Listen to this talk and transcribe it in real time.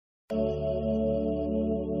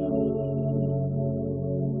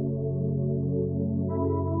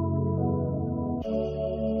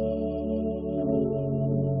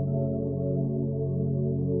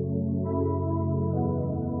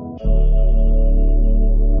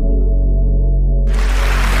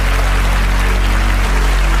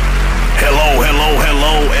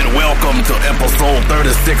episode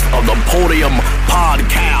 36 of the Podium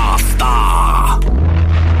Podcast.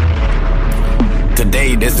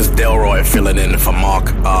 Today, this is Delroy filling in for Mark.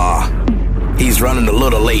 He's running a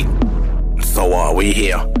little late, so we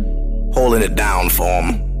here holding it down for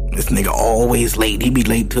him. This nigga always late. He be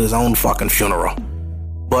late to his own fucking funeral.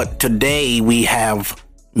 But today we have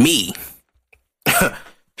me.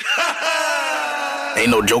 Ain't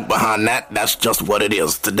no joke behind that. That's just what it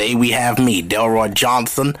is. Today we have me, Delroy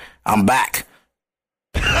Johnson. I'm back.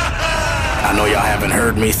 I know y'all haven't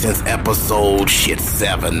heard me since episode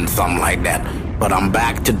 7, something like that. But I'm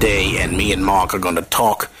back today, and me and Mark are going to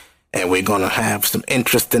talk, and we're going to have some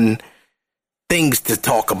interesting things to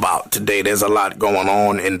talk about today. There's a lot going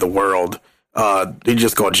on in the world. We're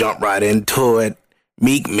just going to jump right into it.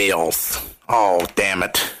 Meek Mills. Oh, damn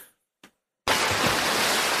it.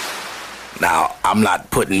 Now, I'm not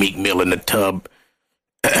putting Meek Mill in the tub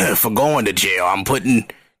for going to jail. I'm putting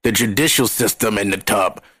the judicial system in the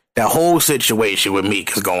tub. That whole situation with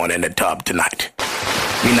Meek is going in the tub tonight.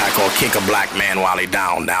 We're not going to kick a black man while he's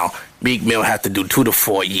down. Now, Meek Mill has to do 2 to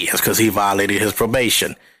 4 years because he violated his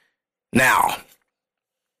probation. Now,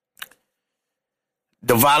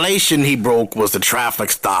 the violation he broke was the traffic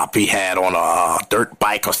stop he had on a dirt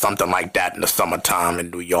bike or something like that in the summertime in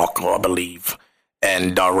New York, I believe.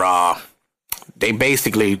 And they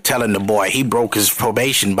basically telling the boy he broke his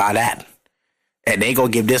probation by that. And they gonna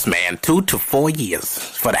give this man 2 to 4 years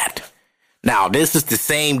for that. Now, this is the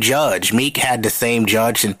same judge. Meek had the same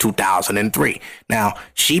judge in 2003. Now,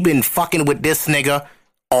 she been fucking with this nigga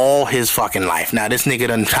all his fucking life. Now, this nigga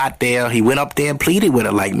done got there. He went up there and pleaded with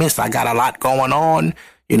her like, miss, I got a lot going on.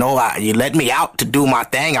 You know, you let me out to do my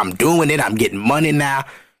thing. I'm doing it. I'm getting money now.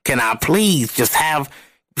 Can I please just have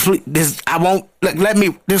this? I won't, let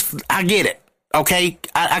me, this, I get it. Okay?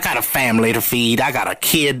 I got a family to feed. I got a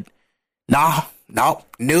kid.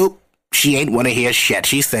 Nope. She ain't want to hear shit.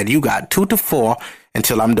 She said, you got 2 to 4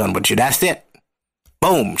 until I'm done with you. That's it.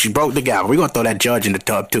 Boom. She broke the gavel. We're going to throw that judge in the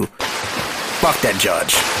tub, too. Fuck that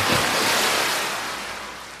judge.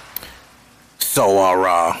 So,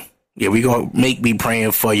 yeah, we going to make me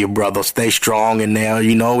praying for you, brother. Stay strong in there.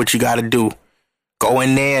 You know what you got to do. Go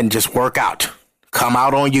in there and just work out. Come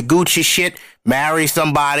out on your Gucci shit. Marry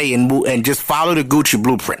somebody and just follow the Gucci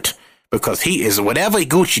blueprint. Because he is whatever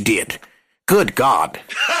Gucci did. Good God.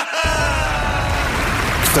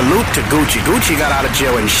 Salute to Gucci. Gucci got out of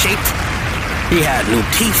jail in shape. He had new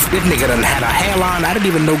teeth. This nigga done had a hairline. I didn't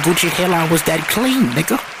even know Gucci hairline was that clean,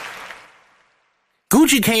 nigga.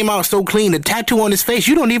 Gucci came out so clean, the tattoo on his face,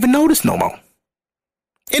 you don't even notice no more.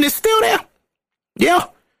 And it's still there. Yeah.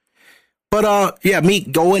 But, yeah,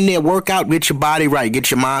 Meek, go in there, work out, get your body right,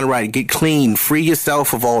 get your mind right, get clean, free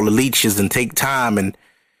yourself of all the leeches and take time and,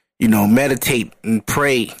 you know, meditate and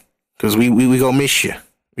pray. Because we gonna miss you.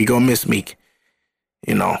 We gonna miss Meek.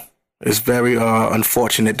 You know, it's very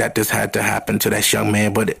unfortunate that this had to happen to that young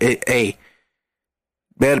man. But hey,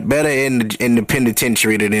 better in the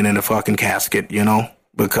penitentiary than in the fucking casket, you know,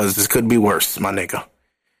 because this could be worse, my nigga.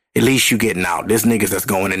 At least you getting out. This niggas that's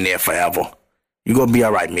going in there forever. You gonna be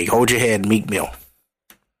all right, Meek. Hold your head, Meek Mill.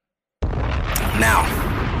 Now,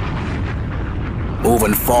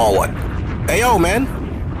 moving forward. Hey, yo, man.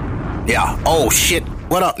 Yeah. Oh shit.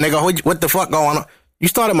 What up, nigga? What the fuck going on? You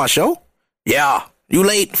started my show? Yeah. You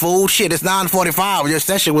late, fool. Shit, it's 9:45. Your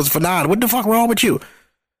session was for 9. What the fuck wrong with you?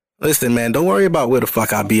 Listen, man, don't worry about where the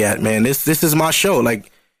fuck I be at, man. This is my show.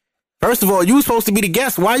 Like, first of all, you was supposed to be the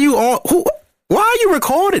guest. Why you on? Why are you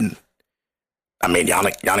recording? I mean,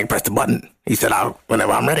 Yannick pressed the button. He said,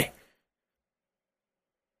 whenever I'm ready.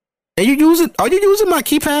 Are you using my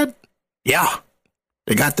keypad? Yeah.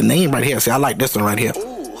 They got the name right here. See, I like this one right here.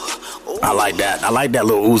 I like that. I like that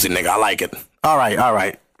little Uzi nigga. I like it. All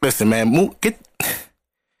right. Listen, man,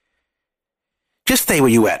 just stay where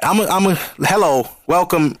you at. Hello,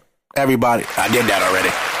 welcome everybody. I did that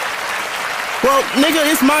already. Well,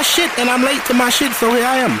 nigga, it's my shit and I'm late to my shit, so here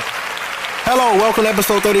I am. Hello, welcome to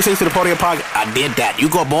episode 36 of the Podium Podcast. I did that. You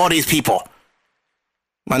go bore these people.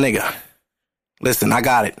 My nigga. Listen, I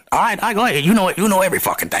got it. All right, I go ahead. You know it. You know every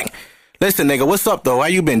fucking thing. Listen, nigga, what's up, though? How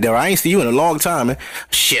you been there? I ain't see you in a long time, man.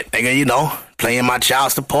 Shit, nigga, you know, playing my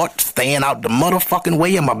child support, staying out the motherfucking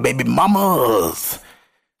way of my baby mamas.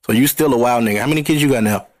 So you still a wild nigga. How many kids you got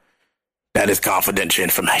now? That is confidential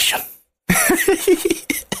information.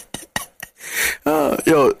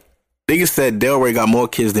 Yo, nigga said Delroy got more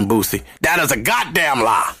kids than Boosie. That is a goddamn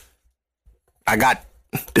lie. I got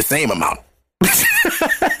the same amount.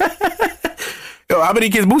 Yo, how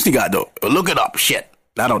many kids Boosie got, though? Look it up. Shit.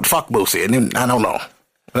 I don't fuck Boosie. I don't know.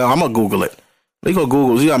 Well, I'm gonna Google it. We go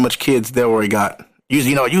Google. See how much kids Delroy got.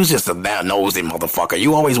 You just a damn nosy motherfucker.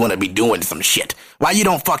 You always want to be doing some shit. Why you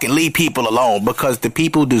don't fucking leave people alone? Because the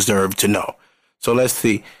people deserve to know. So let's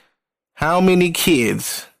see. How many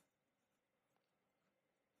kids?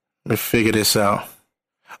 Let me figure this out.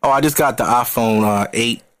 Oh, I just got the iPhone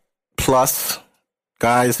 8 Plus.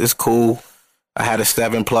 Guys, it's cool. I had a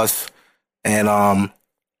 7 Plus. And I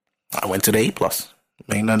went to the 8 Plus.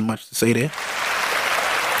 Ain't nothing much to say there.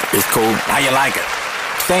 It's cool. How you like it?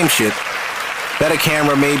 Same shit. Better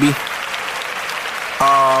camera, maybe.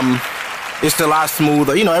 It's a lot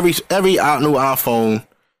smoother. You know, every new iPhone,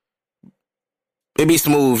 it be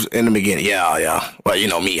smooth in the beginning. Yeah. Well, you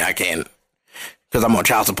know me, I can't, because I'm on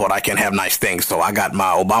child support, I can't have nice things. So I got my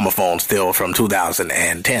Obama phone still from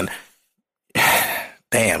 2010.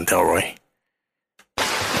 Damn, Delroy.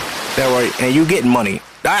 And you getting money.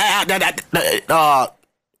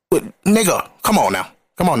 Nigga, come on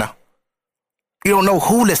now. You don't know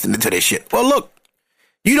who listening to this shit. Well, look,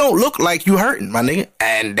 you don't look like you hurting, my nigga.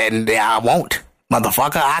 And then I won't.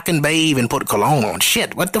 Motherfucker, I can bathe and put cologne on.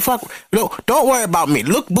 Shit, what the fuck? No, don't worry about me.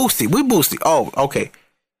 Look, Boosie. We Boosie. Oh, okay.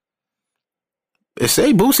 They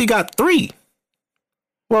say Boosie got 3.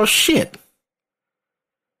 Well, shit.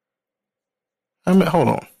 I mean, hold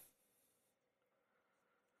on.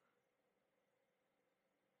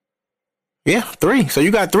 Yeah, 3. So you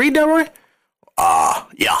got 3, Delroy?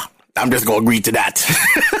 Yeah. I'm just gonna agree to that.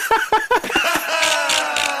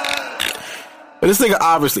 But this nigga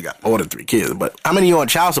obviously got more than 3 kids. But how many you on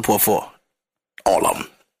child support for? All of them.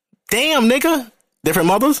 Damn, nigga. Different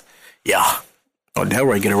mothers? Yeah. Oh,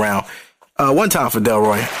 Delroy get around. One time for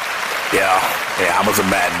Delroy. Yeah, I was a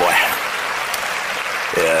bad boy.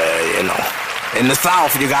 Yeah, you know. In the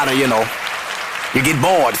South, you gotta, you get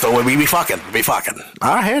bored, so we be fucking.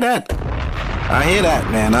 I hear that.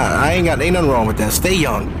 Man. Ain't nothing wrong with that. Stay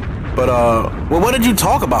young. But, well, what did you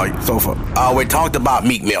talk about so far? We talked about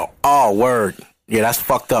Meek Mill. Oh, word. Yeah, that's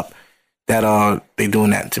fucked up that, they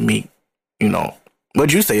doing that to Meek, you know.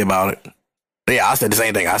 What'd you say about it? Yeah, I said the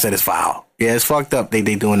same thing. I said it's foul. Yeah, it's fucked up they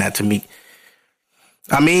doing that to Meek.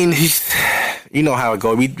 I mean, you know how it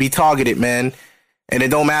goes. We targeted, man. And it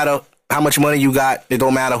don't matter how much money you got. It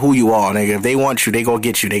don't matter who you are, nigga. If they want you, they go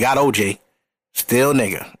get you. They got OJ. Still,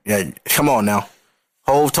 nigga. Yeah, come on now.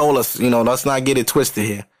 Hov told us, let's not get it twisted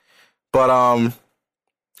here. But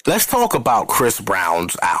let's talk about Chris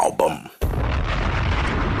Brown's album.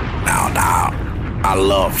 Now, I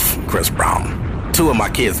love Chris Brown. 2 of my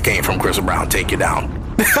kids came from Chris Brown. Take you down.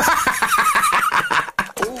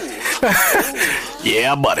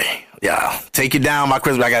 Yeah, buddy. Yeah, take you down, my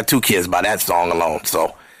Chris. I got 2 kids by that song alone.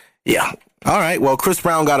 So, yeah. All right. Well, Chris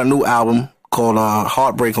Brown got a new album called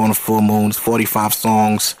Heartbreak on the Full Moon. It's 45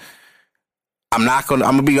 songs. I'm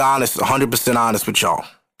gonna be honest, 100% honest with y'all.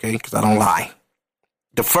 Okay, because I don't lie.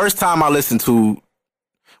 The first time I listened to,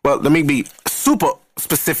 let me be super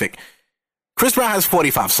specific. Chris Brown has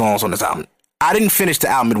 45 songs on this album. I didn't finish the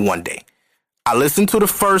album in one day. I listened to the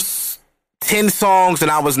first 10 songs and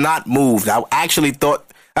I was not moved. I actually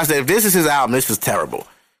thought, I said, if this is his album, this is terrible.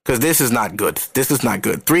 Because this is not good.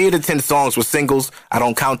 3 of the 10 songs were singles. I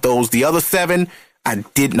don't count those. The other 7, I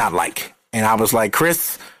did not like. And I was like,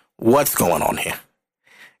 Chris, what's going on here?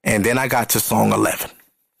 And then I got to song 11.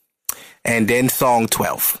 And then song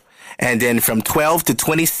 12. And then from 12 to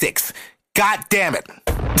 26. God damn it.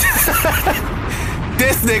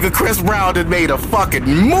 This nigga Chris Brown had made a fucking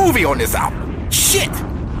movie on this album. Shit.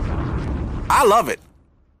 I love it.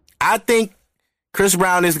 I think Chris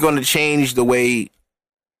Brown is going to change the way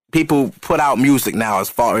people put out music now as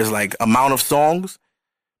far as like amount of songs.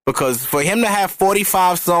 Because for him to have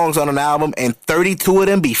 45 songs on an album and 32 of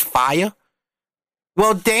them be fire,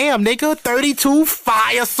 well, damn, nigga, 32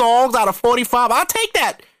 fire songs out of 45. I'll take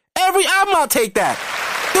that. Every album, I'll take that.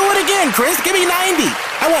 Do it again, Chris. Give me 90.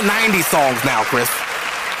 I want 90 songs now, Chris.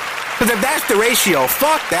 Because if that's the ratio,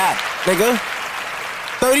 fuck that, nigga.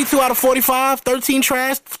 32 out of 45, 13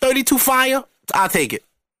 trash, 32 fire, I'll take it.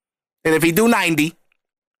 And if he do 90, it's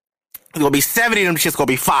going to be 70 of them shit's going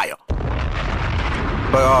to be fire.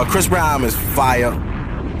 But Chris Brown is fire.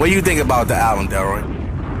 What do you think about the album, Delroy?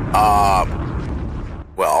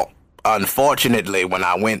 Well, unfortunately, when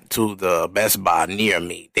I went to the Best Buy near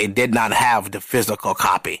me, they did not have the physical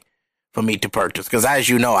copy for me to purchase. Because as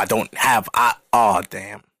you know, I don't have... oh,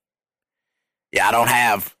 damn. Yeah, I don't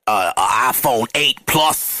have an iPhone 8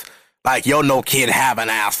 Plus. Like, no kid have an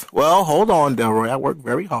ass. Well, hold on, Delroy. I work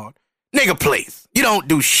very hard. Nigga, please. You don't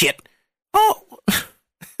do shit. Oh.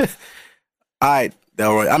 All right,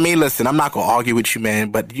 Delroy. I mean, listen, I'm not going to argue with you,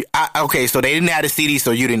 man. But, okay, so they didn't have the CD,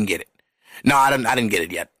 so you didn't get it. No, I didn't get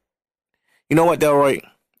it yet. You know what, Delroy?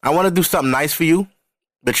 I want to do something nice for you,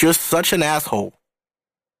 but you're such an asshole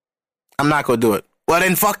I'm not going to do it. Well,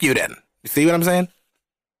 then fuck you then. You see what I'm saying?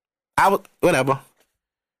 Whatever.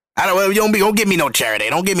 Don't give me no charity.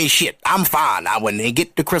 Don't give me shit. I'm fine. When they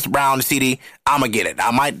get the Chris Brown CD, I'm going to get it.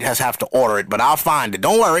 I might just have to order it, but I'll find it.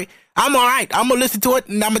 Don't worry. I'm all right. I'm going to listen to it,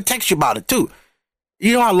 and I'm going to text you about it, too.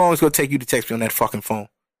 You know how long it's going to take you to text me on that fucking phone?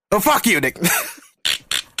 Oh, fuck you, Nick. It'll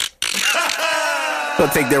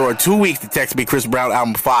take Delroy 2 weeks to text me Chris Brown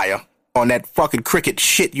album fire on that fucking cricket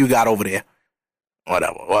shit you got over there.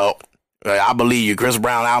 Whatever. Well, I believe you. Chris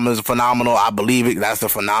Brown album is phenomenal. I believe it. That's a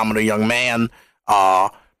phenomenal young man. I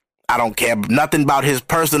don't care nothing about his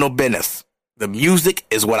personal business. The music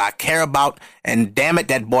is what I care about, and damn it,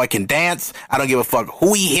 that boy can dance. I don't give a fuck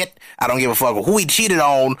who he hit. I don't give a fuck who he cheated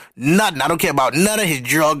on. Nothing. I don't care about none of his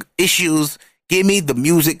drug issues. Give me the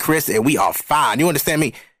music, Chris, and we are fine. You understand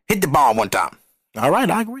me? Hit the ball one time. All right,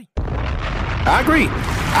 I agree. I'm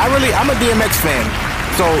a DMX fan,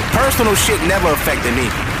 so personal shit never affected me.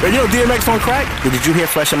 But you know DMX on crack? Did you hear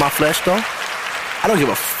Flesh in My Flesh, though? I don't give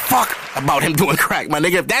a fuck about him doing crack, my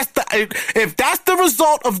nigga. If that's the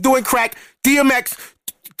result of doing crack, DMX,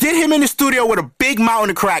 get him in the studio with a big mountain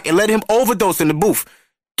of crack and let him overdose in the booth.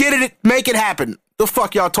 Get it, make it happen. The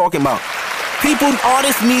fuck y'all talking about?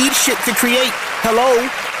 Artists need shit to create. Hello?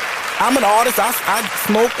 I'm an artist. I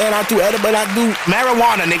smoke and I do edible and I do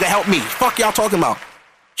marijuana, nigga. Help me. Fuck y'all talking about?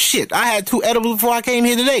 Shit, I had 2 edibles before I came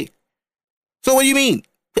here today. So what do you mean?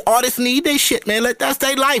 The artists need their shit, man. That's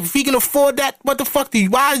their life. If he can afford that, what the fuck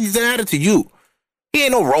why is he saying that to you? He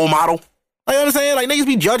ain't no role model. Like, you know what I'm saying? Like, niggas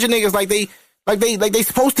be judging niggas like they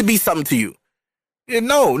supposed to be something to you.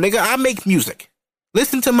 No, nigga, I make music.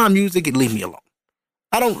 Listen to my music and leave me alone.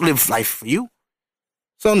 I don't live life for you.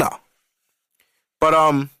 So no. But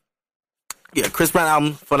yeah, Chris Brown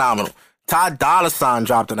album, phenomenal. Ty Dolla $ign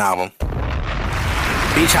dropped an album.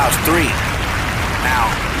 Beach House 3. Now,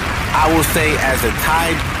 I will say as a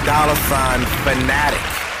Ty Dolla $ign fanatic,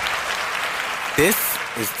 this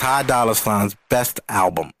is Ty Dolla $ign's best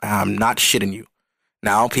album. I'm not shitting you.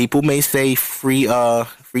 Now, people may say Free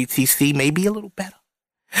TC may be a little better.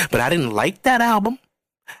 But I didn't like that album.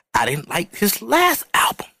 I didn't like his last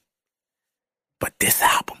album. But this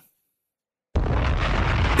album.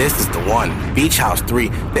 This is the one. Beach House 3.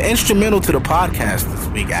 The instrumental to the podcast this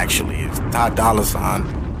week, actually, is Ty Dolla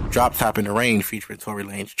 $ign, Drop Top in the Rain, featuring Tory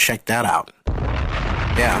Lanez. Check that out.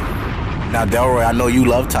 Yeah. Now, Delroy, I know you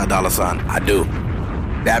love Ty Dolla $ign. I do.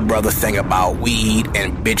 That brother sang about weed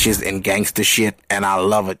and bitches and gangster shit, and I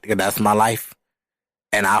love it. That's my life.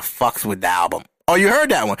 And I fucks with the album. Oh, you heard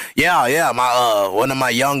that one? Yeah. My one of my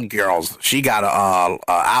young girls, she got a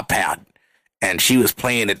iPad. And she was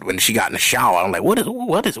playing it when she got in the shower. I'm like, what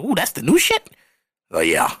is, that's the new shit? So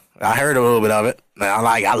yeah, I heard a little bit of it.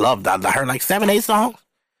 I loved that. I heard like 7-8 songs.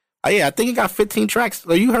 Oh yeah, I think it got 15 tracks.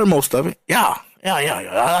 So you heard most of it. Yeah.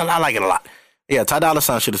 I like it a lot. Yeah, Ty Dolla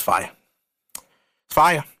 $ign shit is fire. It's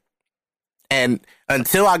fire. And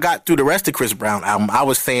until I got through the rest of Chris Brown album, I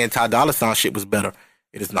was saying Ty Dolla $ign shit was better.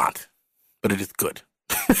 It is not. But it is good.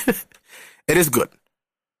 It is good.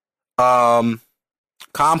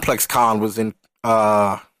 Complex Con was in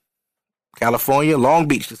California, Long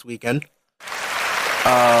Beach this weekend.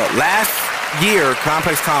 Last year,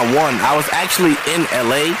 Complex Con won. I was actually in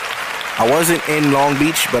LA. I wasn't in Long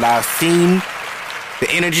Beach, but I've seen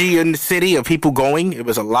the energy in the city of people going. It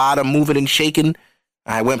was a lot of moving and shaking.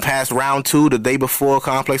 I went past round 2 the day before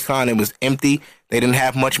Complex Con. It was empty. They didn't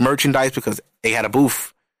have much merchandise because they had a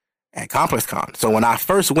booth at Complex Con. So when I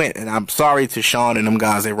first went, and I'm sorry to Sean and them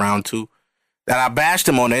guys at round 2, that I bashed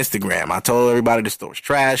them on Instagram. I told everybody the store was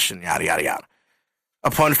trash and yada, yada, yada.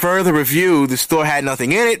 Upon further review, the store had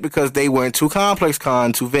nothing in it because they went to Complex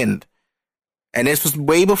Con to vend. And this was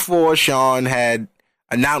way before Sean had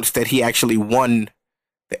announced that he actually won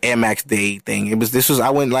the Air Max Day thing. I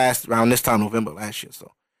went around this time, November last year.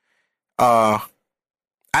 So, I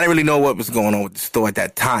didn't really know what was going on with the store at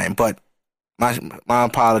that time, but my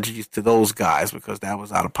apologies to those guys because that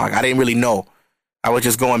was out of pocket. I didn't really know. I was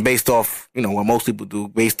just going based off, what most people do,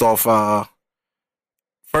 based off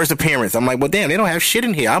first appearance. I'm like, well, damn, they don't have shit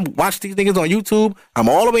in here. I watch these niggas on YouTube. I'm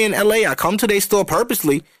all the way in LA. I come to their store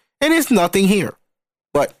purposely, and there's nothing here.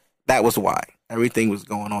 But that was why. Everything was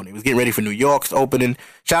going on. It was getting ready for New York's opening.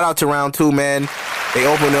 Shout out to round 2, man. They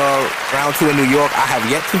opened round 2 in New York. I have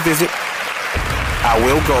yet to visit. I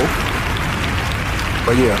will go.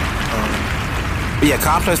 But yeah,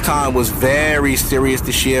 Complex Con was very serious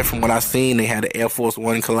this year from what I've seen. They had the Air Force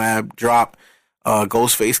One collab drop.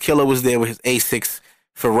 Ghostface Killer was there with his A6.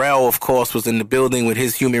 Pharrell, of course, was in the building with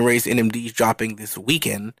his Human Race NMDs dropping this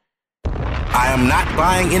weekend. I am not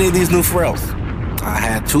buying any of these new Pharrells. I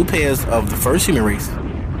had 2 pairs of the first Human Race.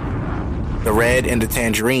 the red and the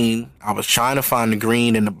tangerine. I was trying to find the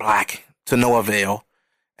green and the black to no avail.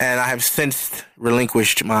 And I have since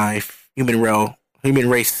relinquished my human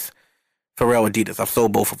race Pharrell Adidas. I've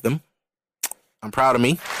sold both of them. I'm proud of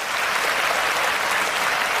me.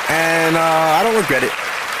 And I don't regret it.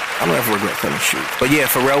 I don't ever regret selling shoes. But yeah,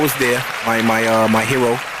 Pharrell was there. My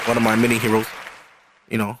hero. One of my many heroes.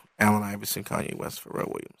 You know, Allen Iverson, Kanye West,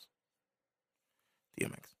 Pharrell Williams.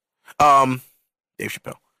 DMX. Dave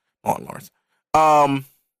Chappelle. Martin Lawrence.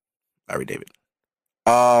 Larry David.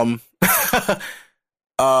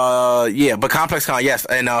 Yeah, but Complex Con, yes.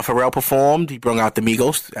 And Pharrell performed. He brought out the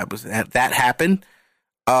Migos. That happened.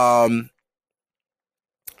 What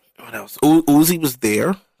else? Uzi was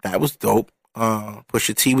there. That was dope.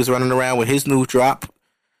 Pusha T was running around with his new drop.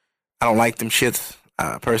 I don't like them shits.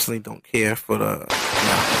 I personally don't care for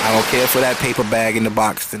I don't care for that paper bag in the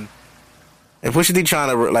box. And Pusha T trying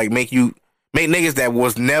to like make niggas that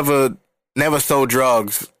was never sold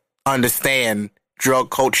drugs understand drug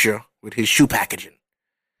culture with his shoe packaging.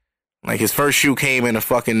 Like his first shoe came in a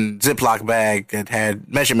fucking Ziploc bag that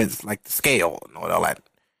had measurements like the scale and all that.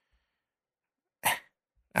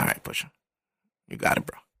 All right, Pusha. You got it,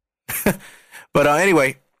 bro. But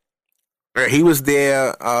anyway, he was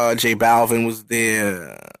there. J Balvin was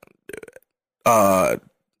there.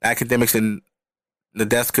 Academics and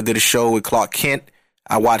Nadeska did a show with Clark Kent.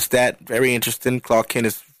 I watched that. Very interesting. Clark Kent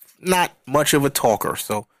is not much of a talker,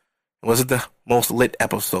 so it wasn't the most lit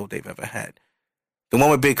episode they've ever had. The one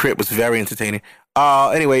with Big Crit was very entertaining.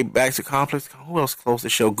 Anyway, back to Complex. Who else closed the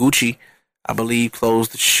show? Gucci, I believe,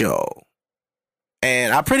 closed the show.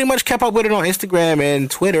 And I pretty much kept up with it on Instagram and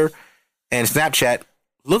Twitter and Snapchat.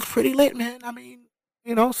 Looked pretty lit, man. I mean,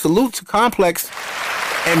 you know, salute to Complex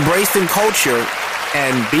embracing culture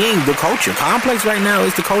and being the culture. Complex right now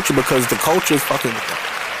is the culture because the culture is fucking with them.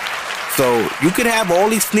 So you could have all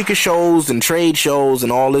these sneaker shows and trade shows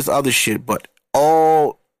and all this other shit, but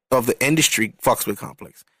all of the industry fucks with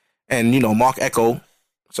Complex. And, you know, Mark Echo,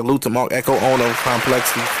 salute to Mark Echo, owner of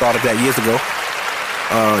Complex. He started that years ago.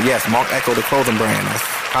 Yes, Mark Echo, the clothing brand.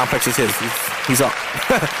 Complex is his. He's up.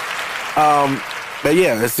 But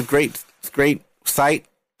yeah, it's a great site.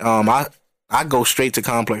 I go straight to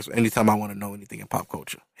Complex anytime I want to know anything in pop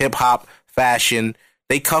culture. Hip hop, fashion,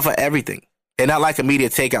 they cover everything. They're not like a media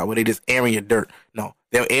takeout where they just airing your dirt. No,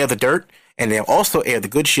 they'll air the dirt and they'll also air the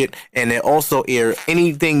good shit and they'll also air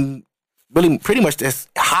anything really pretty much that's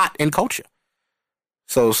hot in culture.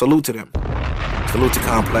 So salute to them. Salute to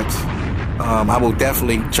Complex. I will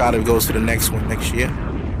definitely try to go to the next one next year.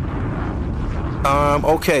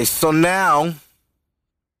 Okay, so now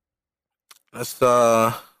let's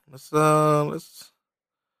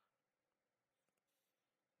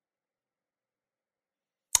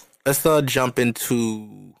jump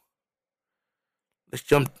into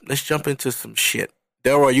some shit.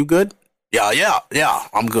 Delroy, you good? Yeah,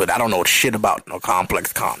 I'm good. I don't know shit about no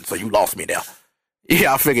Complex Con, so you lost me there.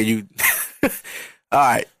 Yeah, I figured you. All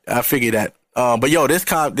right, I figured that. But yo, this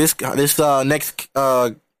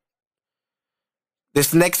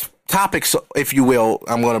next topic, so if you will,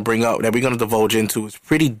 I'm gonna bring up that we're gonna divulge into is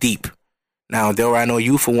pretty deep. Now, Delroy, I know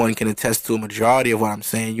you for one can attest to a majority of what I'm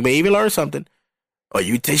saying. You may even learn something. Or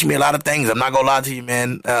you teach me a lot of things. I'm not gonna lie to you,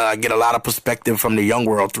 man. I get a lot of perspective from the young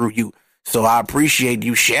world through you. So I appreciate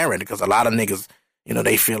you sharing because a lot of niggas, you know,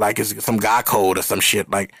 they feel like it's some guy code or some shit.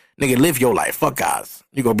 Like, nigga, live your life. Fuck guys.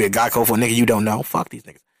 You gonna be a guy code for a nigga you don't know? Fuck these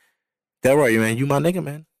niggas. Delroy, man, you my nigga,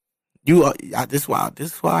 man. You are. This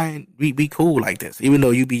is why we cool like this. Even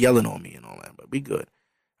though you be yelling on me and all that, but we good.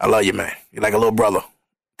 I love you, man. You're like a little brother.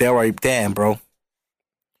 Delroy, damn, bro.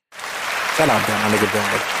 Shout out, damn, my nigga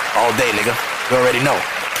Delroy. All day, nigga. You already know.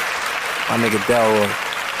 My nigga Delroy.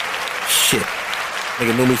 Shit.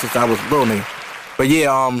 Nigga knew me since I was a little nigga. But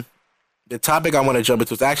yeah, the topic I want to jump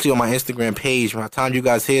into is actually on my Instagram page. By the time you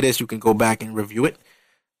guys hear this, you can go back and review it.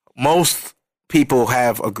 Most people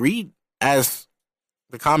have agreed, as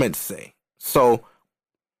the comments say. So,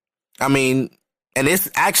 I mean, and it's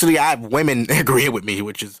actually, I have women agree with me,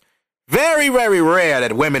 which is very, very rare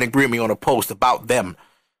that women agree with me on a post about them.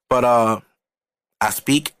 But I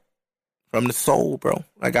speak from the soul, bro.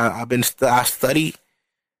 Like I study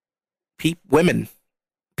women,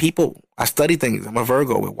 people. I study things. I'm a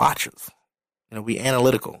Virgo. We're watchers. You know, we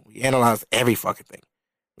analytical. We analyze every fucking thing.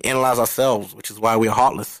 We analyze ourselves, which is why we're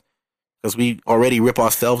heartless, because we already rip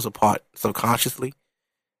ourselves apart subconsciously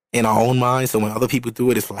in our own minds. So when other people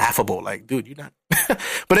do it, it's laughable. Like, dude, you're not.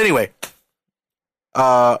 But anyway,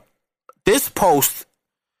 this post,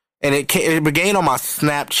 and it began on my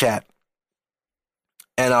Snapchat,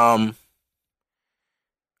 and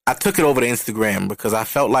I took it over to Instagram because I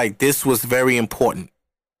felt like this was very important.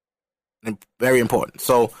 Very important.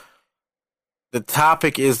 So the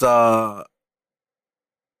topic is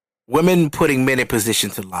women putting men in position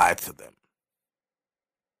to lie to them.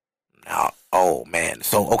 Now, oh man.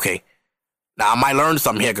 So okay. Now I might learn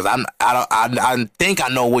something here because I think I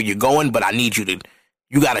know where you're going, but I need you to.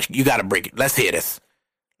 You gotta break it. Let's hear this.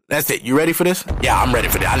 That's it. You ready for this? Yeah, I'm ready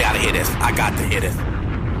for this. I gotta hear this. I got to hear this.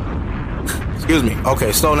 Excuse me.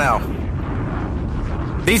 Okay, so now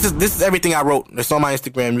this is everything I wrote. It's on my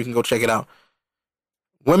Instagram. You can go check it out.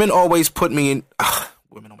 Women always put me in.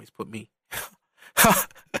 Women always put me. Am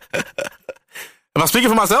I speaking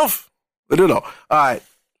for myself? I don't know. All right.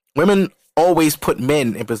 Women always put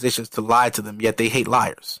men in positions to lie to them, yet they hate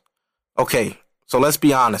liars. Okay, so let's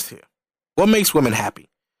be honest here. What makes women happy?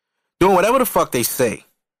 Doing whatever the fuck they say.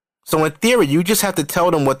 So in theory, you just have to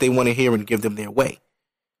tell them what they want to hear and give them their way.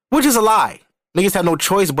 Which is a lie. Niggas have no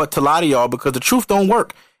choice but to lie to y'all because the truth don't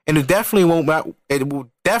work. And it will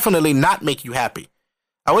definitely not make you happy.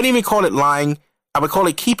 I wouldn't even call it lying. I would call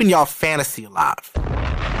it keeping y'all fantasy alive.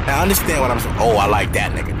 Now, I understand what I'm saying. Oh, I like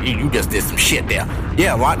that, nigga. You just did some shit there.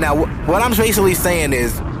 Yeah, now, what I'm basically saying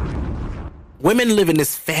is women live in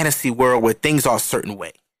this fantasy world where things are a certain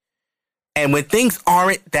way. And when things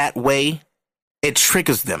aren't that way, it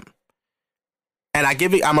triggers them. And I'm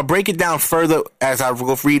going to break it down further as I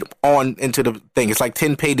go read on into the thing. It's like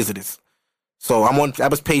 10 pages of this. So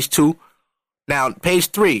that was page 2. Now, page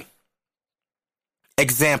 3.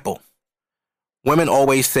 Example. Women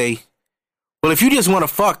always say, well, if you just want to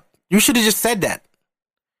fuck, you should have just said that.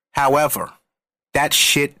 However, that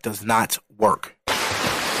shit does not work.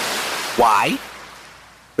 Why?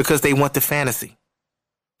 Because they want the fantasy,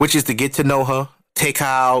 which is to get to know her, take her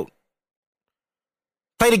out,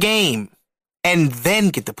 play the game, and then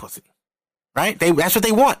get the pussy. Right? That's what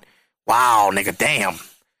they want. Wow, nigga, damn.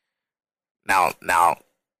 Now,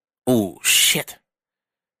 ooh, shit.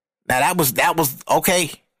 Now that was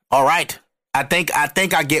okay. All right. I think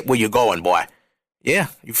I get where you're going, boy. Yeah,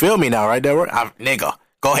 you feel me now, right, Delroy? Nigga,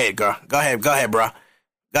 go ahead, girl. Go ahead, bro.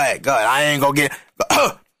 Go ahead. I ain't gonna get.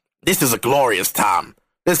 This is a glorious time.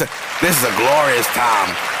 This is a glorious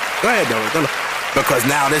time. Go ahead, Delroy. Because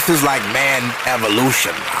now this is like man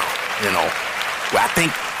evolution now. You know, where I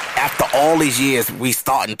think after all these years we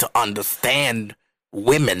starting to understand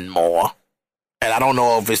women more, and I don't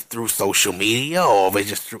know if it's through social media or if it's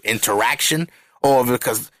just through interaction or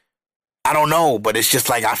because. I don't know, but it's just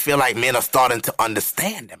like I feel like men are starting to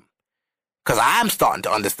understand them. Because I'm starting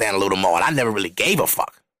to understand a little more, and I never really gave a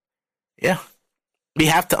fuck. Yeah. We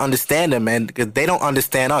have to understand them, man, because they don't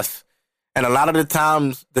understand us. And a lot of the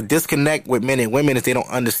times, the disconnect with men and women is they don't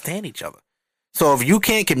understand each other. So if you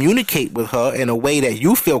can't communicate with her in a way that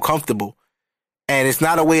you feel comfortable, and it's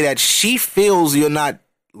not a way that she feels you're not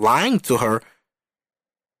lying to her,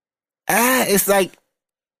 it's like,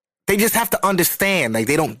 they just have to understand. Like,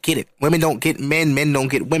 they don't get it. Women don't get men. Men don't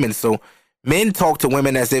get women. So men talk to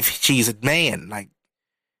women as if she's a man. Like,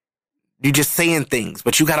 you're just saying things.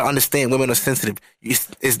 But you got to understand women are sensitive.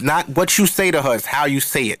 It's not what you say to her. It's how you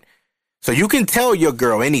say it. So you can tell your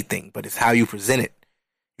girl anything, but it's how you present it.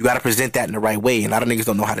 You got to present that in the right way. And a lot of niggas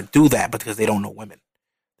don't know how to do that because they don't know women.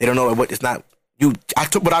 They don't know what it's not.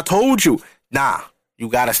 But I told you. Nah. You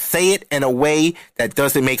got to say it in a way that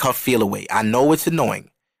doesn't make her feel away. I know it's annoying.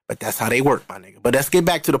 But that's how they work, my nigga. But let's get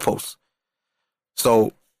back to the post.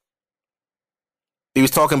 So he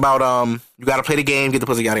was talking about you gotta play the game, get the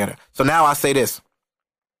pussy, yada yada. So now I say this.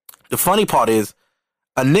 The funny part is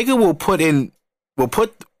a nigga will put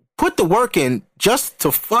the work in just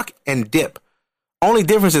to fuck and dip. Only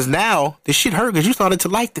difference is now the shit hurt because you started to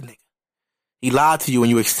like the nigga. He lied to you and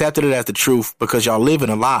you accepted it as the truth because y'all live in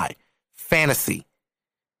a lie. Fantasy.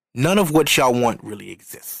 None of what y'all want really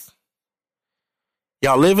exists.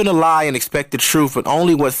 Y'all live in a lie and expect the truth, but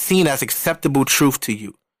only what's seen as acceptable truth to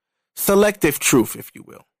you. Selective truth, if you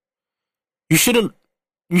will. You should have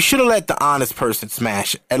let the honest person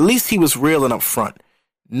smash it. At least he was real and upfront.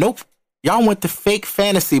 Nope. Y'all want the fake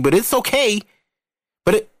fantasy, but it's okay.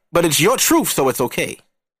 But it's your truth, so it's okay.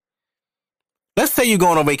 Let's say you're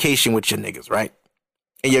going on vacation with your niggas, right?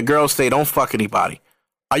 And your girls say, don't fuck anybody.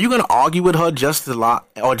 Are you going to argue with her just to lie,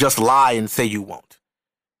 or just lie and say you won't?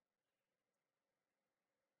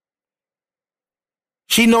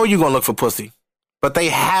 She know you're going to look for pussy, but they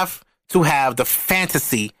have to have the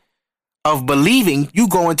fantasy of believing you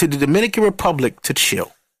going to the Dominican Republic to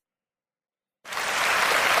chill.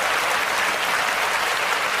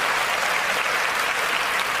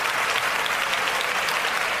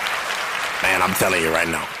 Man, I'm telling you right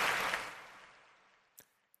now,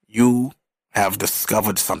 you have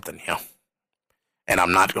discovered something here. And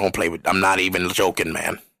I'm not going to play with, I'm not even joking,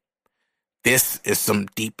 man. This is some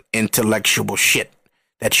deep intellectual shit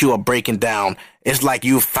that you are breaking down. It's like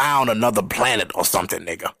you found another planet or something,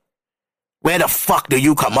 nigga. Where the fuck do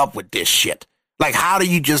you come up with this shit? Like, how do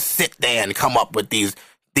you just sit there and come up with these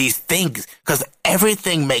things? Because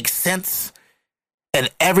everything makes sense and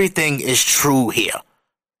everything is true here.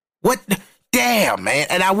 What? Damn, man.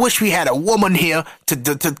 And I wish we had a woman here to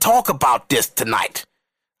talk about this tonight.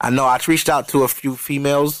 I know I reached out to a few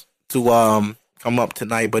females to come up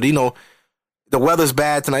tonight, but, you know, the weather's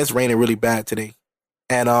bad tonight. It's raining really bad today.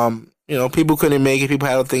 And, you know, people couldn't make it. People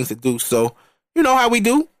had other things to do. So, you know how we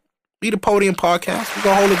do. We the Podium Podcast. We're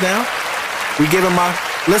going to hold it down. We giving my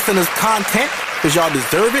listeners content because y'all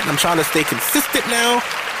deserve it. And I'm trying to stay consistent now.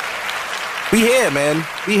 We here, man.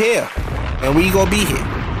 We here. And we going to be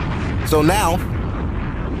here. So now,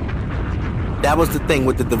 that was the thing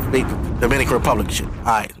with the Dominican Republic shit. All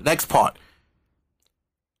right, next part.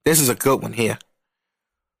 This is a good one here.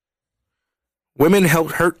 Women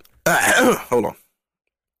helped hurt... hold on.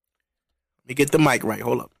 Let me get the mic right.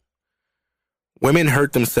 Hold up. Women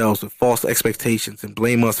hurt themselves with false expectations and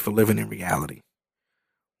blame us for living in reality.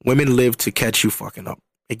 Women live to catch you fucking up.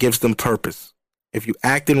 It gives them purpose. If you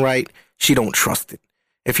acting right, she don't trust it.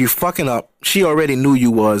 If you fucking up, she already knew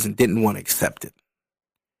you was and didn't want to accept it.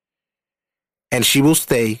 And she will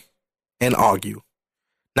stay and argue.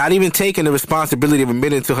 Not even taking the responsibility of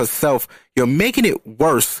admitting to herself, you're making it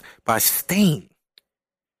worse by staying.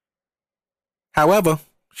 However,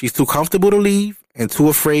 she's too comfortable to leave and too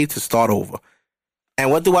afraid to start over.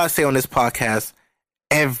 And what do I say on this podcast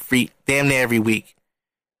damn near every week?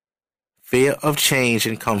 Fear of change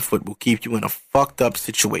and comfort will keep you in a fucked up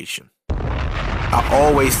situation. I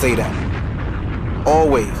always say that.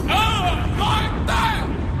 Always.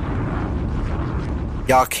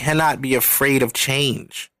 Y'all cannot be afraid of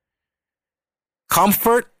change.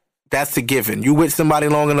 Comfort, that's a given. You with somebody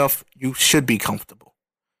long enough, you should be comfortable.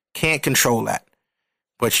 Can't control that.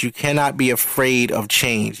 But you cannot be afraid of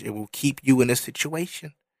change. It will keep you in a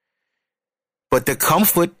situation. But the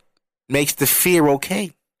comfort makes the fear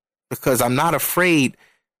okay. Because I'm not afraid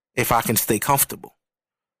if I can stay comfortable.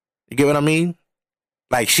 You get what I mean?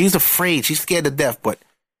 Like, she's afraid. She's scared to death, but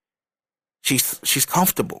she's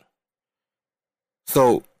comfortable.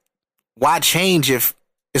 So why change if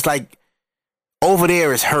it's like over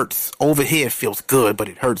there it hurts. Over here it feels good, but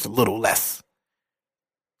it hurts a little less.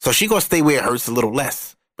 So she gonna stay where it hurts a little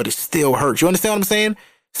less, but it still hurts. You understand what I'm saying?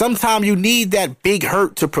 Sometimes you need that big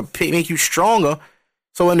hurt to make you stronger.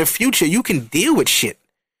 So in the future you can deal with shit.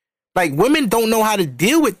 Like, women don't know how to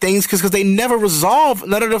deal with things because they never resolve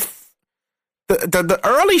none of the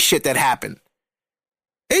early shit that happened.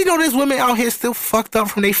 And you know there's women out here still fucked up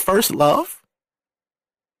from their first love.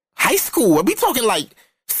 High school. Are we talking like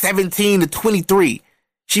 17 to 23?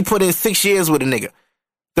 She put in 6 years with a nigga.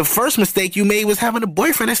 The first mistake you made was having a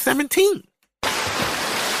boyfriend at 17.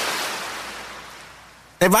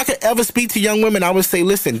 If I could ever speak to young women, I would say,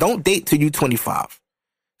 listen, don't date till you 25.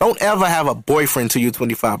 Don't ever have a boyfriend till you're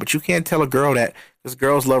 25. But you can't tell a girl that, because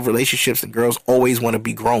girls love relationships and girls always want to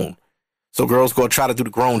be grown. So girls go try to do the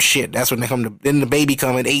grown shit. That's when then the baby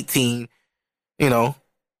come at 18, you know,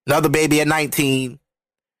 another baby at 19.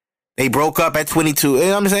 They broke up at 22. You know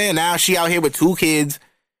what I'm saying? Now she out here with 2 kids.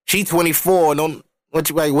 She 24. What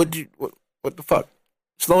the fuck?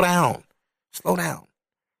 Slow down. Slow down.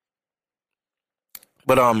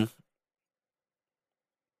 But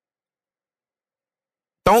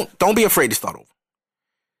don't be afraid to start over.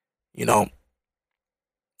 You know,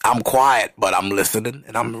 I'm quiet, but I'm listening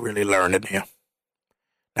and I'm really learning here.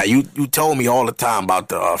 Now you told me all the time about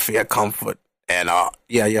the fear, comfort, and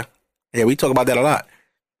yeah, we talk about that a lot.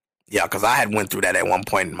 Yeah, because I had went through that at one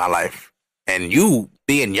point in my life, and you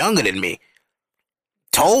being younger than me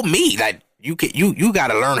told me that you got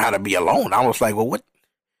to learn how to be alone. I was like, well,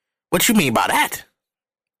 what you mean by that?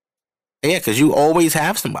 Yeah, because you always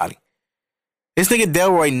have somebody. This nigga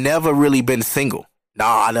Delroy never really been single. No,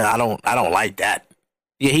 I don't like that.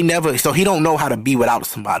 Yeah, he never. So he don't know how to be without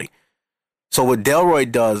somebody. So what Delroy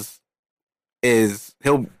does is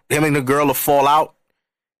him and the girl will fall out.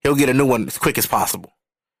 He'll get a new one as quick as possible.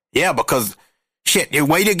 Yeah, because shit, the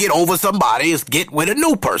way to get over somebody is get with a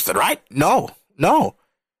new person, right? No. Well,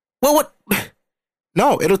 what?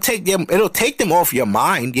 No, it'll take them off your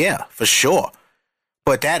mind. Yeah, for sure.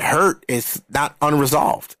 But that hurt is not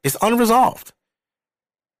unresolved. It's unresolved.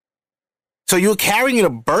 So you're carrying a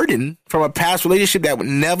burden from a past relationship that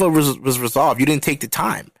never was resolved. You didn't take the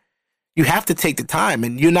time. You have to take the time,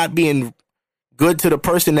 and you're not being good to the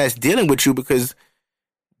person that's dealing with you because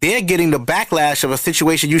they're getting the backlash of a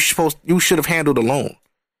situation you should have handled alone.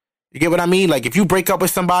 You get what I mean? Like, if you break up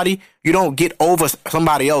with somebody, you don't get over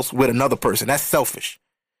somebody else with another person. That's selfish.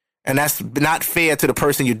 And that's not fair to the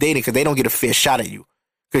person you're dating because they don't get a fair shot at you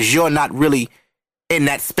because you're not really in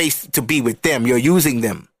that space to be with them. You're using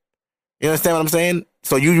them. You understand what I'm saying?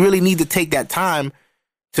 So you really need to take that time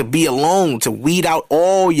to be alone, to weed out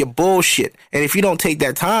all your bullshit. And if you don't take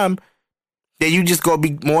that time, then you just going to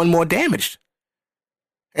be more and more damaged.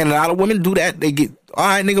 And a lot of women do that. They get, all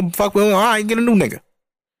right, nigga, fuck with him. All right, get a new nigga.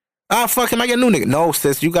 Ah, fuck him, I get a new nigga. No,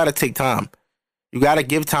 sis, you got to take time. You got to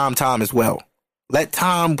give time as well. Let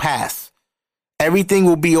time pass. Everything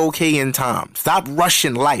will be okay in time. Stop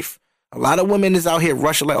rushing life. A lot of women is out here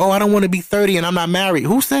rushing like, oh, I don't want to be 30 and I'm not married.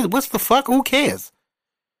 Who says, what's the fuck? Who cares?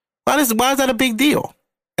 Why is that a big deal?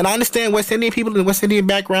 And I understand West Indian people in West Indian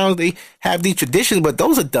backgrounds, they have these traditions, but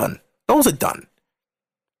those are done. Those are done.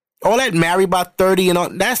 All that married by 30 and all,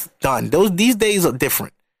 that's done. These days are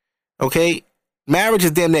different. Okay? Marriage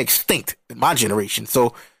is damn near extinct in my generation.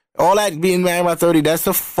 So all that being married by 30, that's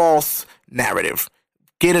a false narrative.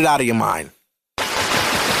 Get it out of your mind.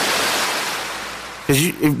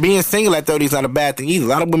 Because being single at 30 is not a bad thing either. A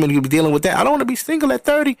lot of women will be dealing with that. I don't want to be single at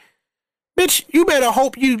 30. Bitch, you better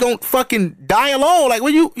hope you don't fucking die alone. Like,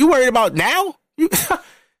 what you worried about now?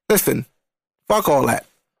 Listen, fuck all that.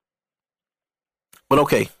 But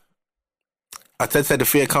okay. I said the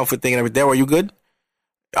fear, comfort thing and everything. Are you good?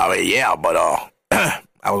 I mean, yeah, but I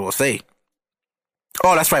was going to say.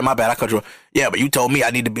 Oh, that's right. My bad. I cut you off. Yeah, but you told me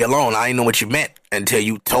I need to be alone. I didn't know what you meant until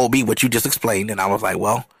you told me what you just explained. And I was like,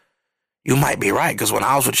 well, you might be right. Because when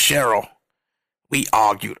I was with Cheryl, we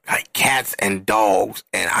argued like cats and dogs.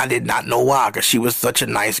 And I did not know why, because she was such a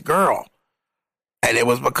nice girl. And it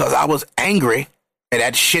was because I was angry at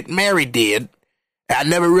that shit Mary did. I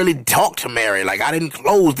never really talked to Mary. Like, I didn't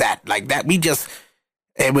close that. Like that,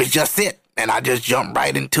 it was just it. And I just jumped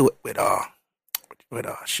right into it with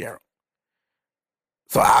Cheryl.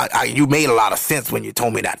 So you made a lot of sense when you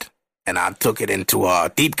told me that. And I took it into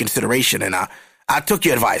deep consideration. And I took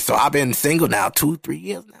your advice. So I've been single now 2-3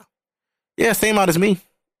 years now. Yeah, same out as me.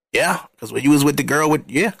 Yeah, because when you was with the girl with,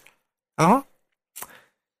 yeah. Uh-huh.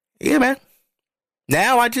 Yeah, man.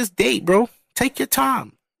 Now I just date, bro. Take your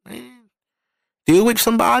time, man. Deal with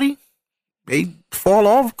somebody. They fall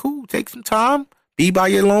off. Cool. Take some time. Be by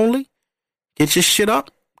your lonely. Get your shit up.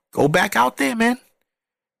 Go back out there, man.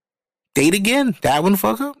 Date again. That one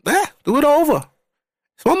fuck up. Do it over.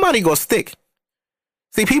 Somebody gonna stick.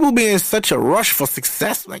 See, people be in such a rush for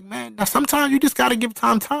success. Like, man, sometimes you just gotta give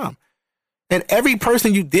time. And every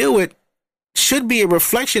person you deal with should be a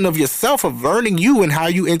reflection of yourself, of learning you and how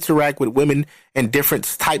you interact with women and different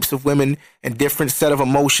types of women and different set of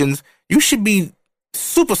emotions. You should be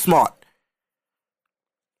super smart.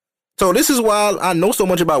 So this is why I know so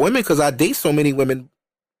much about women, because I date so many women.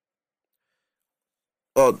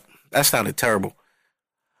 Well, that sounded terrible.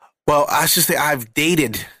 Well, I should say I've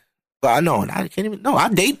dated. Well, I know, I can't even. No, I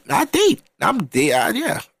date.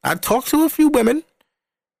 Yeah. I talk to a few women,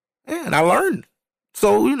 and I learn.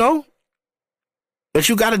 So but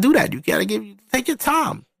you got to do that. You got to take your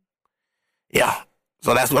time. Yeah.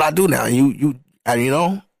 So that's what I do now.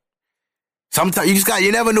 Sometimes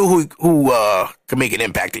you never know who can make an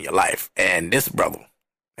impact in your life. And this brother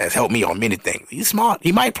has helped me on many things. He's smart.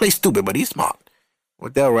 He might play stupid, but he's smart. Well,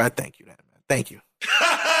 Delroy, thank you, man. Thank you.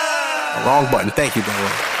 A wrong button. Thank you,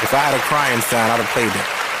 Delroy. If I had a crying sound, I'd have played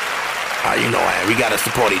that. We got to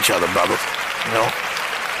support each other, brothers.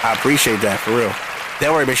 I appreciate that, for real.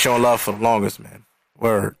 Delroy been showing love for the longest, man.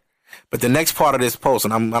 Word. But the next part of this post,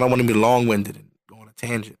 and I don't want to be long-winded and go on a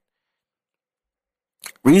tangent.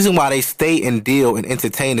 Reason why they stay and deal and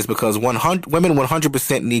entertain is because women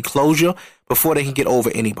 100% need closure before they can get over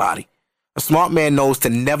anybody. A smart man knows to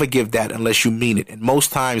never give that unless you mean it, and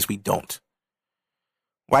most times we don't.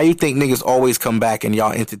 Why you think niggas always come back and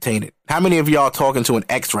y'all entertain it? How many of y'all talking to an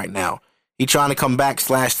ex right now? He trying to come back /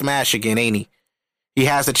 smash again, ain't he? He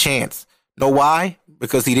has a chance. Know why?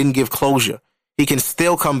 Because he didn't give closure. He can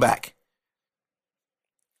still come back.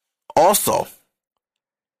 Also,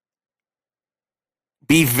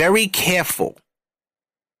 be very careful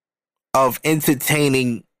of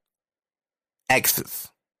entertaining exes.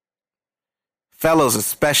 Fellas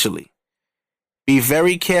especially. Be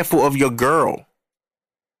very careful of your girl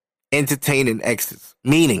entertaining exes.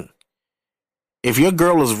 Meaning, if your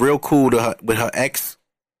girl is real cool with her ex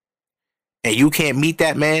and you can't meet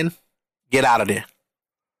that man, get out of there.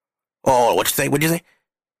 Oh, what'd you say?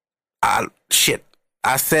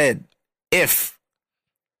 I said, if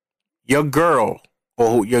your girl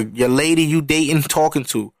or your lady you dating, talking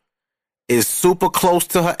to, is super close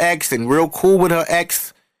to her ex and real cool with her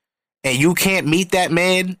ex, and you can't meet that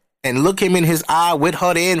man, and look him in his eye with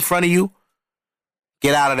her there in front of you,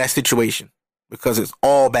 get out of that situation because it's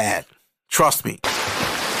all bad. Trust me.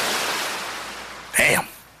 Damn.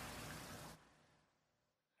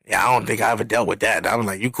 Yeah, I don't think I ever dealt with that. I was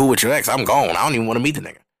like, you cool with your ex? I'm gone. I don't even want to meet the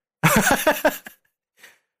nigga.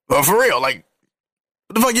 But for real, like,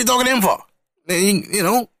 what the fuck you talking to him for? And you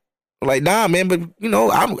know, like, nah, man, but, you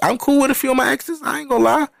know, I'm cool with a few of my exes. I ain't gonna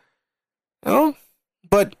lie. You know?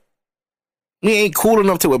 But we ain't cool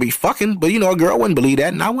enough to be fucking. But, you know, a girl wouldn't believe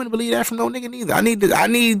that, and I wouldn't believe that from no nigga neither. Let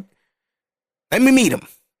me meet him.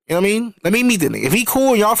 You know what I mean? Let me meet the nigga. If he cool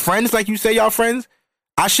and y'all friends, like you say y'all friends,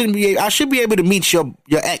 I should be able to meet your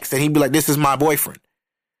ex, and he'd be like, this is my boyfriend.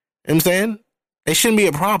 You know what I'm saying? It shouldn't be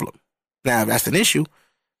a problem. Now, if that's an issue,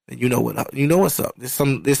 then you know what's up. There's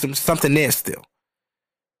something there still.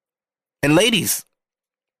 And ladies,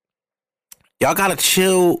 y'all gotta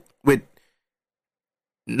chill with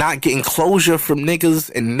not getting closure from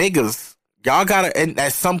niggas, and niggas, y'all gotta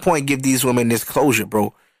at some point give these women this closure,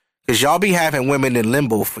 bro. Because y'all be having women in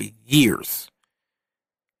limbo for years.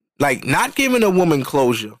 Like, not giving a woman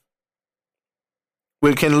closure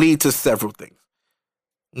can lead to several things.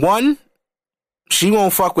 One, she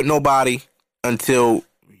won't fuck with nobody until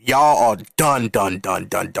y'all are done.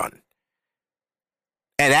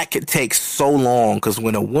 And that could take so long, because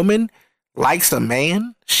when a woman likes a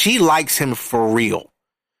man, she likes him for real.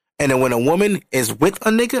 And then when a woman is with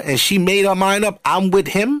a nigga and she made her mind up, I'm with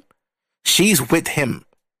him, she's with him.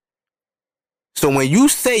 So when you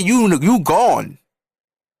say you gone,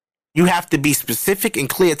 you have to be specific and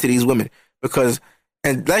clear to these women, because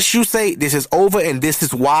unless you say this is over and this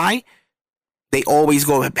is why, they always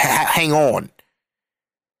go hang on.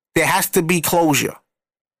 There has to be closure.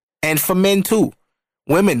 And for men too.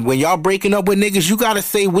 Women, when y'all breaking up with niggas, you got to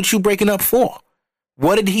say what you breaking up for.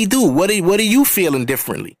 What did he do? What are you feeling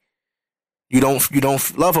differently? You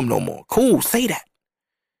don't love him no more. Cool, say that.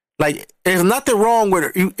 Like, there's nothing wrong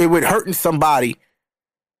with hurting somebody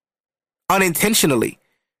unintentionally.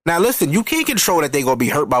 Now listen, you can't control that they gonna be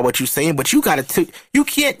hurt by what you're saying, but you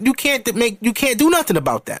can't do nothing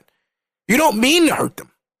about that. You don't mean to hurt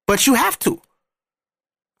them, but you have to.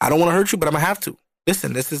 I don't want to hurt you, but I'm gonna have to.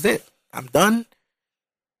 Listen, this is it. I'm done.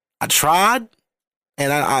 I tried,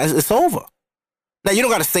 and it's over. Now you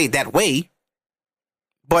don't gotta say it that way,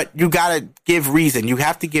 but you gotta give reason. You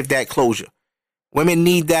have to give that closure. Women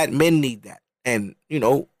need that. Men need that. And, you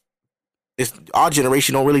know, our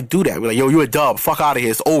generation don't really do that. We're like, yo, you a dub. Fuck out of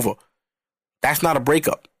here. It's over. That's not a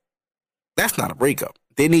breakup. That's not a breakup.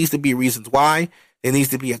 There needs to be reasons why. There needs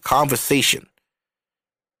to be a conversation.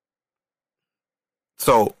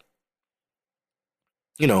 So,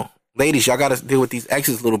 you know, ladies, y'all got to deal with these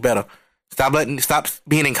exes a little better. Stop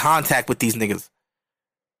being in contact with these niggas.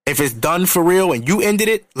 If it's done for real and you ended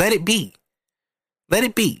it, let it be. Let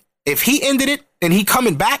it be. If he ended it and he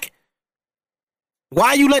coming back, why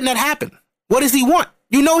are you letting that happen? What does he want?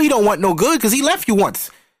 You know he don't want no good because he left you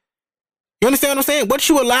once. You understand what I'm saying? What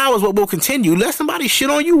you allow is what will continue. Let somebody shit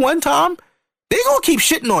on you one time, they gonna keep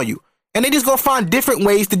shitting on you. And they just gonna find different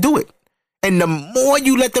ways to do it. And the more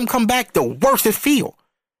you let them come back, the worse it feel.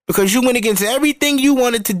 Because you went against everything you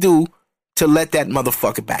wanted to do to let that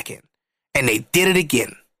motherfucker back in. And they did it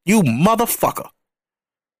again. You motherfucker.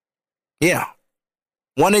 Yeah.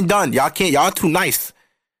 One and done. Y'all too nice.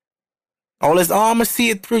 All this, I'm gonna see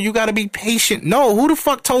it through. You gotta be patient. No, who the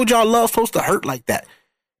fuck told y'all love's supposed to hurt like that?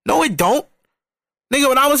 No, it don't. Nigga,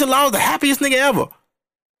 when I was in love, I was the happiest nigga ever.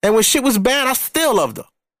 And when shit was bad, I still loved her.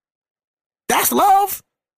 That's love.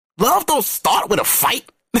 Love don't start with a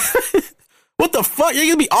fight. What the fuck? You're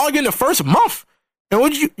gonna be arguing the first month. And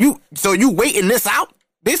what so you waiting this out?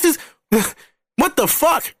 This is, what the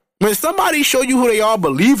fuck? When somebody show you who they are,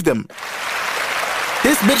 believe them.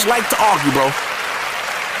 This bitch like to argue, bro.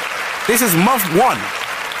 This is month 1.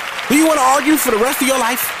 Do you want to argue for the rest of your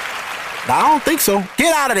life? Nah, I don't think so.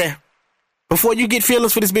 Get out of there. Before you get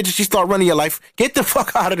feelings for this bitch and she start running your life, get the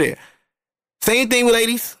fuck out of there. Same thing with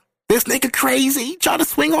ladies. This nigga crazy. He try to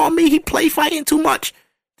swing on me. He play fighting too much.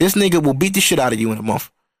 This nigga will beat the shit out of you in a month.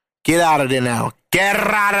 Get out of there now. Get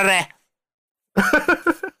out of there.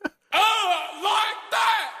 Oh, like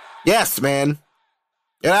that. Yes, man.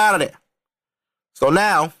 Get out of there. So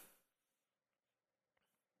now,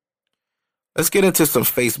 let's get into some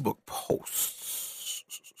Facebook posts.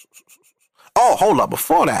 Oh, hold up.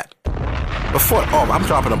 Before that. I'm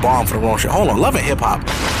dropping a bomb for the wrong shit. Hold on. Love and Hip Hop.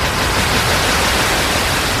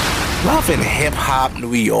 Love and Hip Hop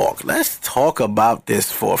New York. Let's talk about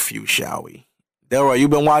this for a few, shall we? Delroy, you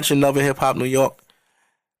been watching Love and Hip Hop New York?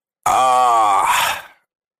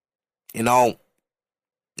 You know,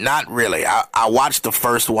 not really. I watched the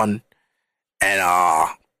first one, and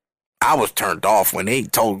I was turned off when they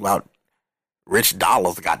told about Rich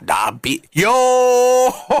Dollars got diabetes. Yo,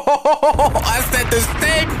 I said the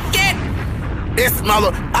same shit. This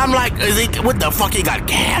mother, I'm like, what the fuck? He got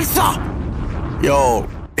cancer? Yo,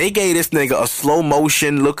 they gave this nigga a slow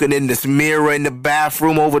motion looking in this mirror in the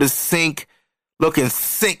bathroom over the sink, looking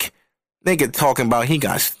sick. Nigga talking about he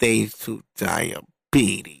got stage 2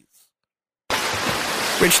 diabetes.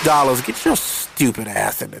 Rich Dollars, get your stupid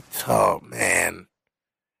ass in the tub, man.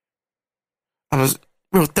 I was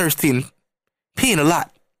real thirsty and peeing a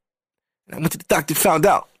lot. And I went to the doctor and found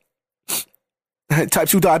out I had type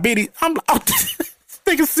 2 diabetes. I'm like, oh, this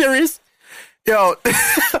nigga serious? Yo,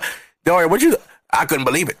 Delroy, what you... I couldn't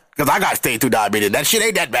believe it, because I got stage 2 diabetes. That shit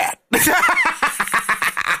ain't that bad.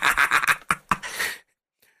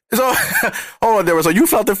 So, hold on, Delroy, so you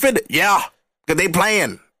felt offended? Yeah, because they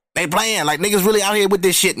playing. Like, niggas really out here with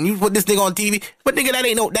this shit, and you put this nigga on TV, but nigga,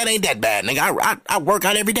 that ain't that bad, nigga. I work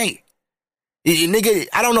out every day. Nigga,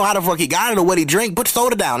 I don't know how the fuck he got it or what he drink. Put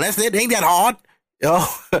soda down. That's it. Ain't that hard. Yo,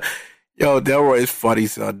 Delroy is funny,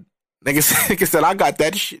 son. Nigga said, I got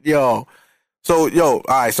that shit, yo. So, all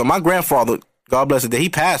right, so my grandfather, God bless it, he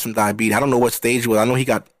passed from diabetes. I don't know what stage it was. I know he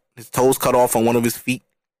got his toes cut off on one of his feet,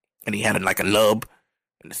 and he had like a nub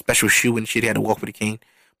and a special shoe and shit. He had to walk with a cane.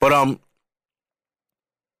 But,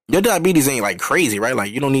 your diabetes ain't like crazy, right?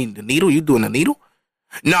 Like, you don't need the needle? You doing the needle?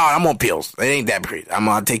 No, I'm on pills. It ain't that crazy. I'm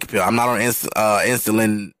gonna take a pill. I'm not on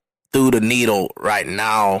insulin through the needle right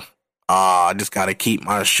now. I just gotta keep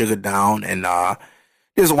my sugar down and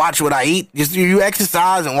just watch what I eat. Just you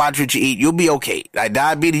exercise and watch what you eat. You'll be okay. Like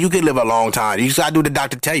diabetes, you can live a long time. You just gotta do what the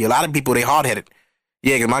doctor tell you. A lot of people, they hard-headed.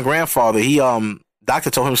 Yeah, because my grandfather, doctor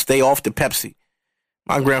told him stay off the Pepsi.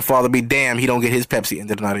 My grandfather be damned he don't get his Pepsi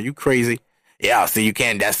into the night. Are you crazy? Yeah, so you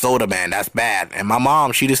can't. That's soda, man. That's bad. And my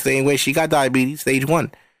mom, she the same way. She got diabetes, stage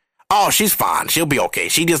 1. Oh, she's fine. She'll be okay.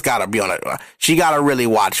 She just gotta be on it. She gotta really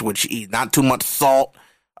watch what she eats. Not too much salt.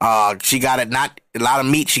 She gotta not a lot of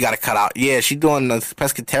meat. She gotta cut out. Yeah, she doing the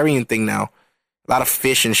pescatarian thing now. A lot of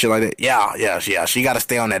fish and shit like that. Yeah. She gotta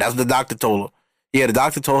stay on that. That's what the doctor told her. Yeah, the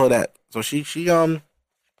doctor told her that. So she all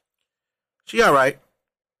right.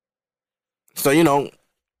 So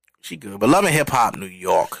she good. But Love and Hip Hop New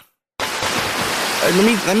York.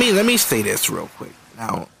 Let me say this real quick.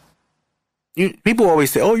 Now, people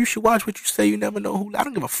always say, "Oh, you should watch what you say. You never know who." I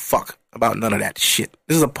don't give a fuck about none of that shit.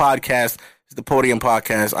 This is a podcast. It's the Podium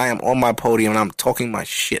Podcast. I am on my podium and I'm talking my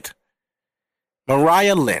shit.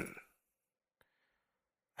 Mariah Lynn.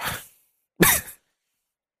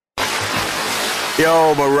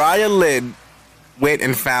 Yo, Mariah Lynn went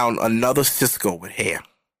and found another Cisco with hair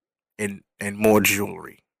and more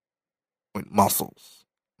jewelry, with muscles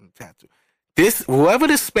and tattoos. Whoever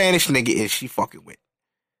this Spanish nigga is, she fucking with,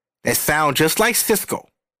 that sound just like Cisco,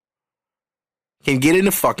 can get in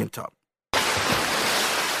the fucking tub.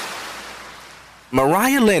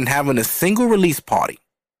 Mariah Lynn having a single release party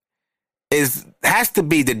has to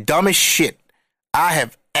be the dumbest shit I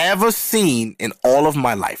have ever seen in all of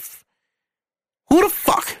my life. Who the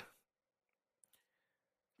fuck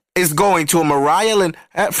is going to a Mariah Lynn?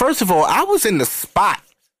 First of all, I was in the spot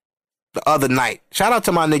the other night. Shout out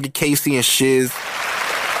to my nigga Casey and Shiz.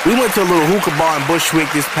 We went to a little hookah bar in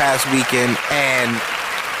Bushwick this past weekend, and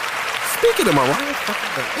speaking of Mariah,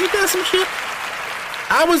 ain't that some shit?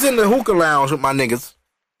 I was in the hookah lounge with my niggas.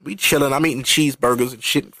 We chilling. I'm eating cheeseburgers and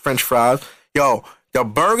shit, French fries. Yo, the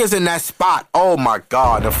burgers in that spot, oh my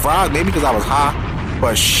God. The fries, maybe because I was high,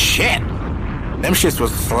 but shit. Them shits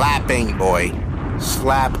was slapping, boy.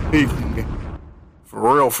 Slapping. For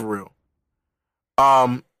real.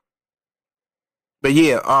 But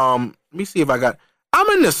yeah, let me see if I'm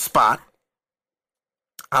in the spot.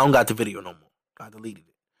 I don't got the video no more. I deleted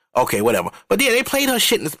it. Okay, whatever. But yeah, they played her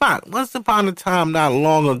shit in the spot. Once upon a time, not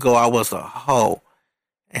long ago, I was a hoe.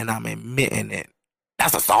 And I'm admitting it.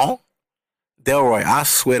 That's a song? Delroy, I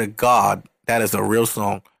swear to God, that is a real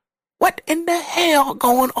song. What in the hell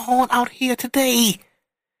going on out here today?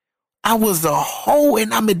 I was a hoe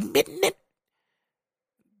and I'm admitting it.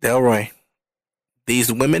 Delroy,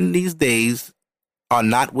 these women these days are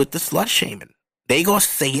not with the slut shaming. They gonna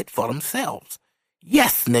say it for themselves.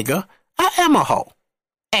 Yes, nigga, I am a hoe.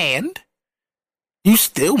 And you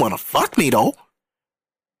still wanna fuck me though.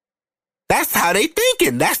 That's how they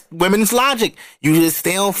thinking. That's women's logic. You just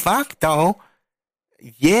still fuck though.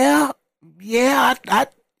 Yeah, I'd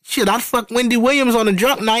fuck Wendy Williams on a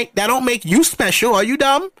drunk night. That don't make you special. Are you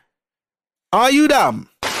dumb? No,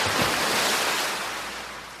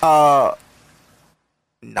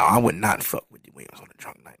 I would not fuck Wendy Williams on a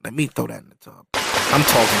drunk night. Let me throw that in the tub. I'm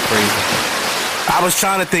talking crazy. I was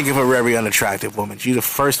trying to think of a very unattractive woman. She's the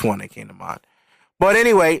first one that came to mind. But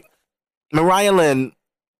anyway, Mariah Lynn,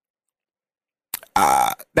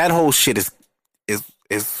 that whole shit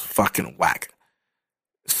is fucking whack.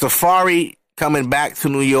 Safari coming back to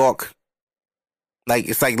New York, like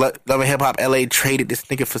it's like Love and Hip Hop LA traded this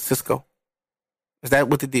nigga for Cisco. Is that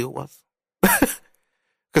what the deal was?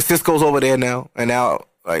 Because Cisco's over there now, and now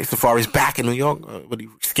like Safari's back in New York. But he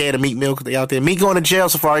scared of Meek Mill because they out there. Meek going to jail.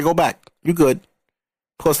 Safari, go back. You good,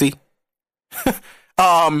 pussy.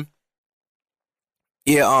 And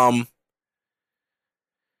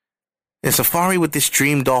Safari with this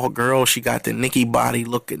dream doll girl, she got the Nicki body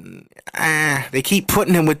looking. They keep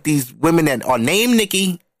putting him with these women that are named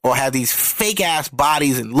Nicki or have these fake ass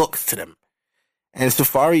bodies and looks to them. And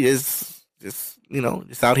Safari is just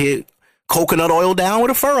out here coconut oil down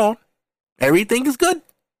with a fur on. Everything is good.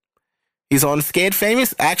 He's on Scared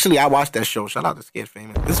Famous. Actually, I watched that show. Shout out to Scared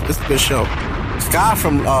Famous. This is a good show. Sky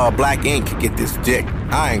from Black Ink could get this dick.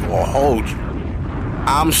 I ain't gonna hold you.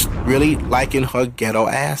 I'm really liking her ghetto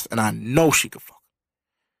ass, and I know she could fuck.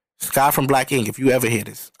 Sky from Black Ink, if you ever hear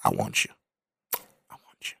this, I want you. I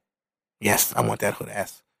want you. Yes, I want that hood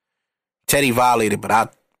ass. Teddy violated,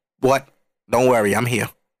 but what? Don't worry, I'm here.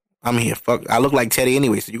 I'm here. Fuck, I look like Teddy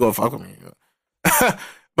anyway, so you gonna fuck with me.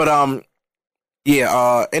 But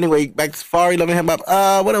anyway, back to Safari, Love and Hip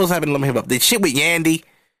Hop. What else happened to Love and Hip Hop? The shit with Yandy.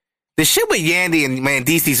 The shit with Yandy and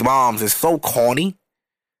DC's moms is so corny.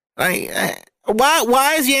 Like,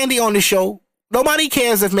 why is Yandy on the show? Nobody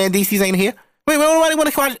cares if DC's ain't here. Wait, nobody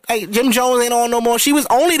want to watch. Like, Jim Jones ain't on no more. She was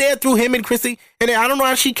only there through him and Chrissy, and then I don't know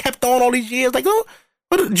how she kept on all these years. Like,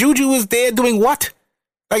 what Juju is there doing what?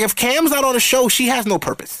 Like, if Cam's not on the show, she has no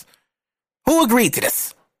purpose. Who agreed to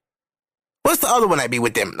this? What's the other one that be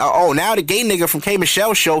with them? Oh, now the gay nigga from K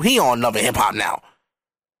Michelle's show, he on Love and Hip Hop now.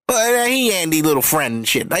 But he Yandy little friend and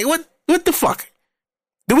shit. Like, what the fuck?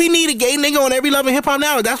 Do we need a gay nigga on every Love and Hip Hop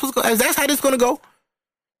now? That's how this gonna go?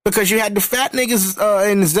 Because you had the fat niggas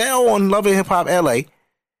in Zell on Love and Hip Hop LA,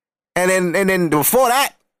 and then before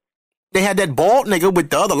that, they had that bald nigga with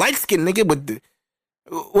the other light skinned nigga with the.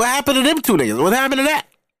 What happened to them two niggas? What happened to that?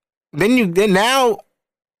 Then now,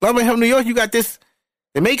 Love and Hip Hop New York, you got the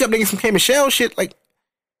makeup niggas from K Michelle shit. Like,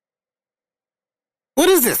 what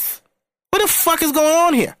is this? What the fuck is going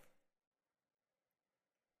on here?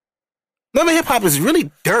 Love and Hip Hop is really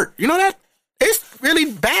dirt. You know that? It's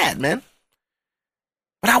really bad, man.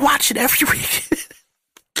 But I watch it every week.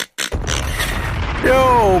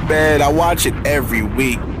 Yo, man, I watch it every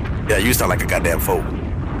week. Yeah, you sound like a goddamn fool.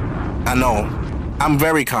 I know. I'm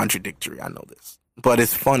very contradictory. I know this. But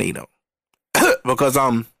it's funny, though. Because,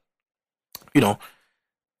 I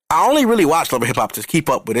only really watch Love and Hip Hop to keep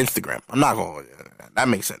up with Instagram. I'm not going to... That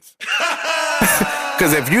makes sense.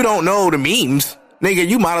 Because if you don't know the memes... Nigga,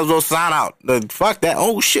 you might as well sign out. Fuck that.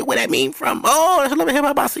 Oh, shit, where that meme from? Oh, that's Love and Hip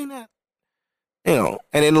Hop. I seen that. And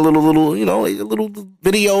then the little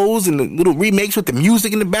videos and the little remakes with the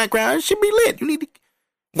music in the background. It should be lit. You need to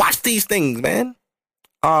watch these things, man.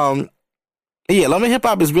 Love and Hip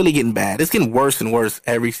Hop is really getting bad. It's getting worse and worse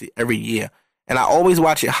every year. And I always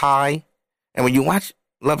watch it high. And when you watch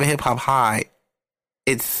Love and Hip Hop high,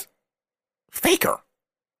 it's faker.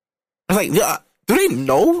 It's like, do they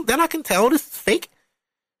know that I can tell this is fake?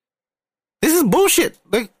 This is bullshit.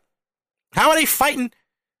 Like, how are they fighting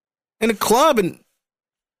in a club and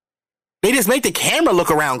they just make the camera look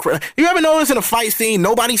around? You ever notice in a fight scene,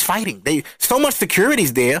 nobody's fighting? So much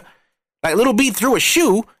security's there. Like, Little B threw a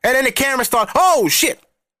shoe, and then the camera starts, oh, shit.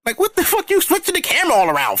 Like, what the fuck you switching the camera all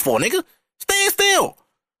around for, nigga? Stay still.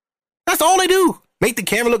 That's all they do. Make the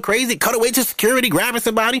camera look crazy, cut away to security, grabbing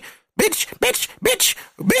somebody. Bitch.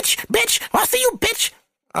 I see you, bitch.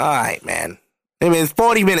 All right, man. I mean, it's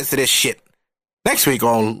 40 minutes of this shit. Next week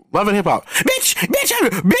on Love and Hip Hop.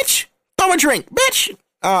 Bitch. Throw a drink, bitch.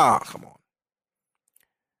 Oh, come on.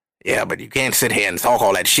 Yeah, but you can't sit here and talk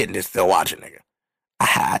all that shit and just still watch it, nigga.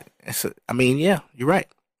 Yeah, you're right.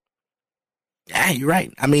 Yeah, you're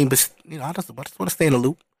right. I mean, but, I just want to stay in the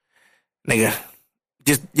loop. Nigga,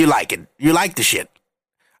 just, you like it. You like the shit.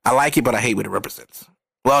 I like it, but I hate what it represents.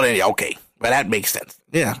 Well, then, okay. Well, that makes sense.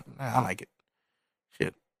 Yeah, I like it.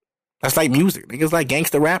 Shit. That's like music. Niggas like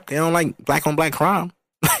gangster rap. They don't like black on black crime.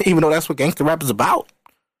 Even though that's what gangster rap is about.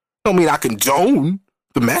 Don't mean I condone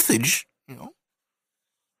the message,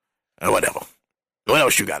 Whatever. What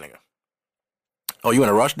else you got, nigga? Oh, you in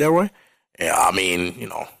a rush, Delroy? Yeah, I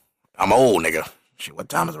mean, I'm old, nigga. Shit, what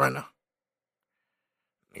time is it right now?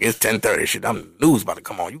 It's 10:30. Shit, I'm news about to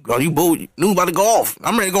come on. You boo. News about to go off.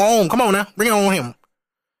 I'm ready to go home. Come on now. Bring it on him.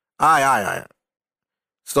 All right.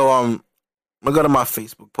 So, I'm going to go to my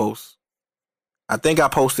Facebook post. I think I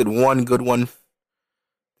posted one good one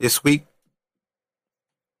this week.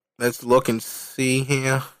 Let's look and see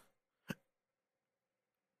here.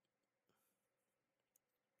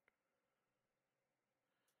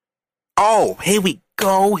 Oh, here we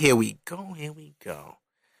go.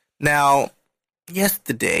 Now,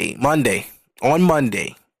 on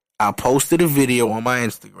Monday, I posted a video on my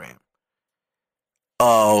Instagram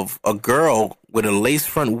of a girl with a lace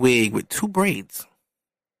front wig with 2 braids.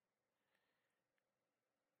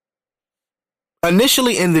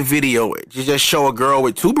 Initially in the video, you just show a girl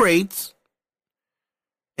with 2 braids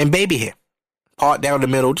and baby hair. Part down the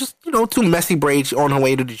middle, just, 2 messy braids on her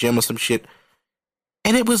way to the gym or some shit.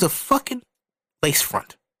 And it was a fucking lace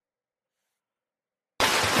front.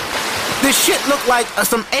 This shit looked like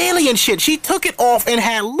some alien shit. She took it off and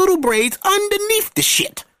had little braids underneath the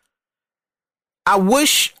shit. I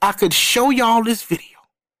wish I could show y'all this video.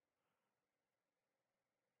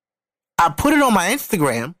 I put it on my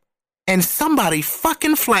Instagram and somebody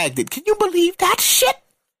fucking flagged it. Can you believe that shit?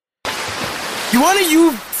 You one of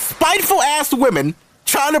you spiteful ass women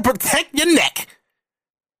trying to protect your neck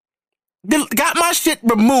got my shit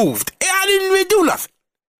removed. I didn't even do nothing.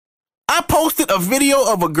 I posted a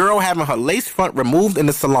video of a girl having her lace front removed in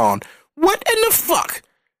the salon. What in the fuck?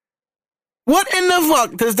 What in the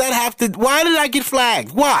fuck does that have to... Why did I get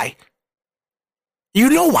flagged? Why?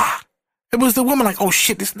 You know why. It was the woman like, oh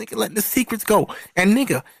shit, this nigga letting the secrets go. And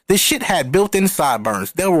nigga, this shit had built-in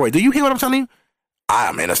sideburns. Delroy, do you hear what I'm telling you? I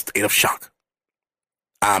am in a state of shock.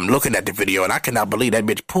 I'm looking at the video and I cannot believe that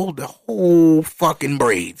bitch pulled the whole fucking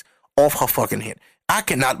braids off her fucking head. I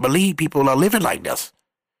cannot believe people are living like this.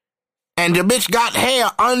 And the bitch got hair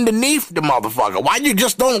underneath the motherfucker. Why you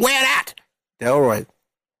just don't wear that? Delroy,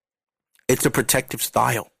 it's a protective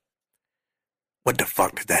style. What the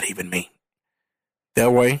fuck does that even mean?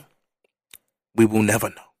 Delroy, we will never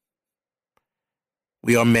know.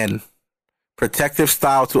 We are men. Protective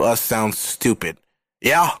style to us sounds stupid.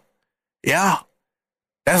 Yeah.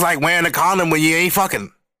 That's like wearing a condom when you ain't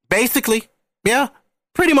fucking. Basically, yeah,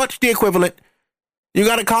 pretty much the equivalent. You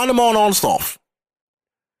got a condom on soft.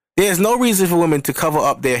 There's no reason for women to cover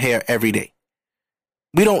up their hair every day.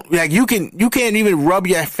 We don't, like, you can't even rub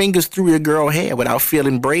your fingers through your girl hair without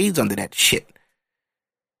feeling braids under that shit.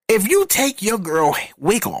 If you take your girl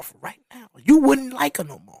wig off right now, you wouldn't like her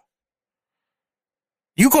no more.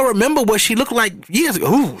 You gonna remember what she looked like years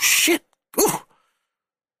ago. Ooh, shit. Ooh.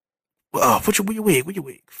 Put your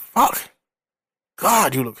wig. Fuck.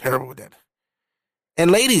 God, you look terrible with that.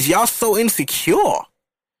 And ladies, y'all so insecure.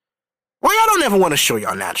 Why y'all don't ever want to show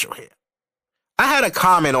y'all natural hair? I had a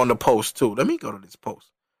comment on the post too. Let me go to this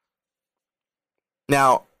post.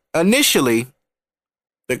 Now, initially,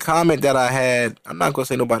 the comment that I had, I'm not going to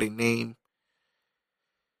say nobody's name.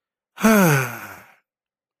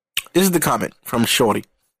 This is the comment from Shorty.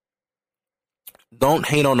 Don't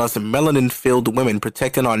hate on us melanin-filled women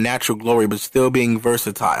protecting our natural glory but still being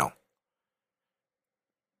versatile.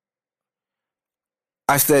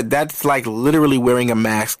 I said, that's like literally wearing a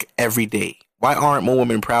mask every day. Why aren't more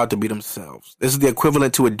women proud to be themselves? This is the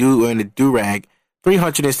equivalent to a dude wearing a do-rag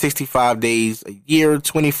 365 days a year,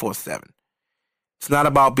 24/7. It's not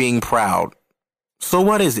about being proud. So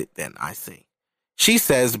what is it then, I say? She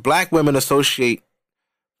says, I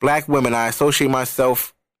associate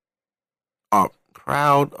myself are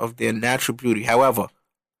proud of their natural beauty. However,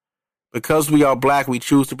 because we are black, we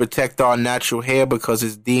choose to protect our natural hair because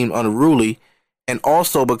it's deemed unruly, and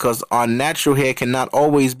also because our natural hair cannot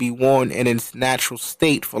always be worn in its natural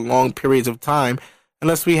state for long periods of time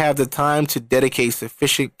unless we have the time to dedicate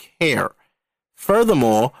sufficient care.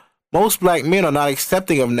 Furthermore, most black men are not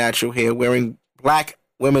accepting of natural hair wearing black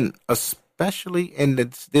women, especially in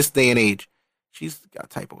this day and age. She's got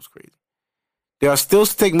typos crazy. There are still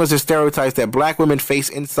stigmas and stereotypes that black women face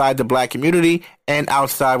inside the black community and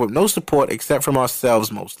outside with no support except from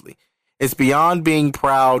ourselves mostly. It's beyond being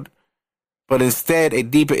proud, but instead a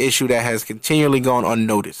deeper issue that has continually gone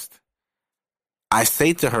unnoticed. I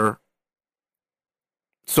say to her,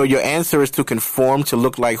 so your answer is to conform to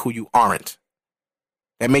look like who you aren't.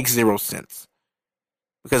 That makes zero sense.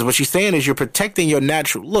 Because what she's saying is you're protecting your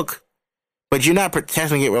natural look, but you're not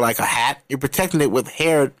protecting it with like a hat. You're protecting it with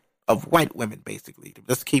hair of white women, basically.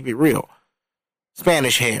 Let's keep it real.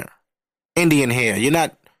 Spanish hair, Indian hair.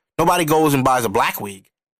 Nobody goes and buys a black wig,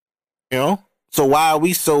 So why are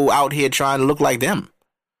we so out here trying to look like them?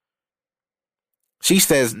 She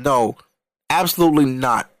says, no, absolutely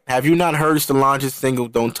not. Have you not heard Solange's single,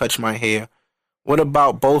 Don't Touch My Hair? What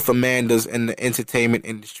about both Amandas in the entertainment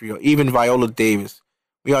industry or even Viola Davis?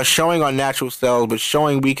 We are showing our natural selves, but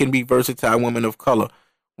showing we can be versatile women of color.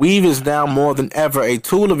 Weave is now more than ever a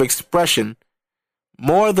tool of expression,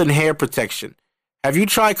 more than hair protection. Have you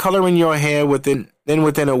tried coloring your hair within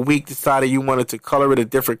a week decided you wanted to color it a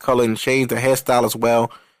different color and change the hairstyle as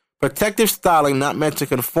well? Protective styling not meant to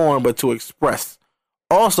conform but to express.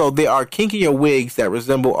 Also, there are kinkier wigs that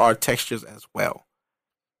resemble our textures as well.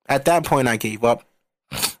 At that point, I gave up.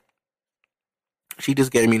 She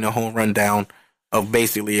just gave me the whole rundown of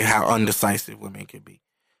basically how undecisive women can be.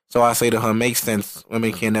 So I say to her, makes sense.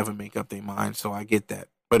 Women can never make up their mind, so I get that.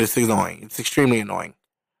 But it's annoying. It's extremely annoying.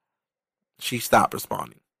 She stopped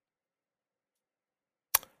responding.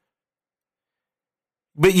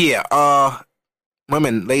 But yeah,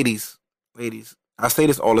 women, ladies, I say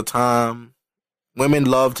this all the time. Women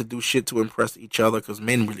love to do shit to impress each other because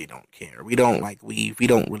men really don't care. We don't like weave. We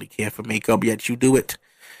don't really care for makeup, yet you do it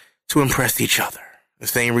to impress each other. The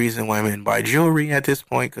same reason women buy jewelry at this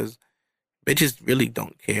point, because bitches really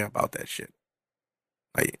don't care about that shit.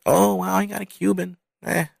 Like, oh, wow, he got a Cuban.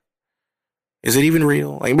 Is it even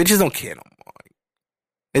real? Like, bitches don't care no more. Like,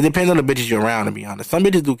 it depends on the bitches you're around, to be honest. Some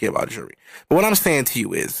bitches do care about jewelry. But what I'm saying to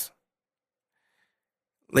you is,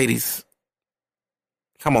 ladies,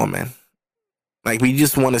 come on, man. Like, we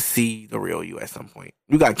just want to see the real you at some point.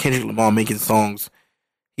 You got Kendrick Lamar making songs.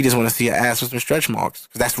 You just want to see her ass with some stretch marks,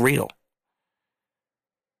 because that's real.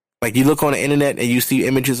 Like, you look on the internet and you see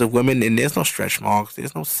images of women, and there's no stretch marks.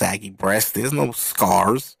 There's no saggy breasts. There's no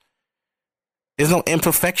scars. There's no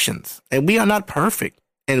imperfections. And we are not perfect.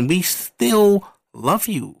 And we still love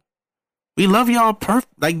you. We love y'all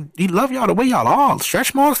like, we love y'all the way y'all are.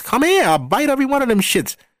 Stretch marks, come here. I'll bite every one of them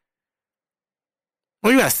shits. Oh,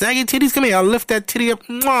 you got saggy titties? Come here. I'll lift that titty up.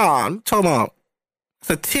 Mwah. I'm talking about. It's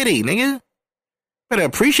a titty, nigga. Better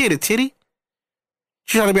appreciate a titty. You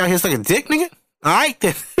trying to be out here sucking dick, nigga? All right,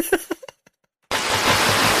 then.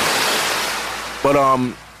 But,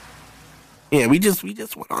 yeah, we just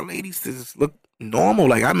want our ladies to just look normal.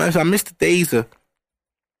 Like, I miss the days of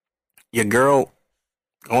your girl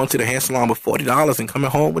going to the hair salon with $40 and coming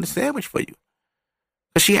home with a sandwich for you.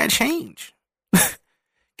 Because she had change.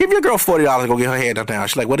 Give your girl $40 to go get her hair done now.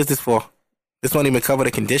 She's like, what is this for? This won't even cover the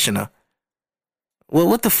conditioner. Well,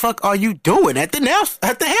 what the fuck are you doing at the hair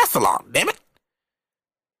salon, damn it?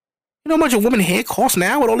 You know how much a woman's hair costs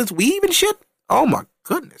now with all this weave and shit? Oh my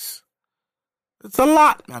goodness. It's a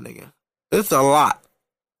lot, my nigga. It's a lot.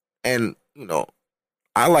 And, you know,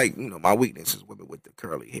 I like, you know, my weakness is women with the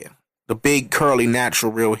curly hair. The big, curly,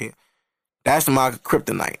 natural, real hair. That's my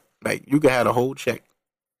kryptonite. Like, you can have the whole check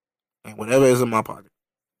and whatever is in my pocket.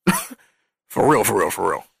 For real.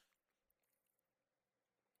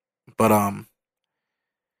 But,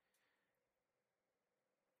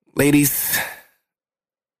 ladies,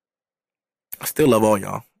 I still love all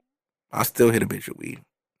y'all. I still hit a bitch with weed.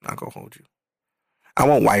 Not gonna hold you. I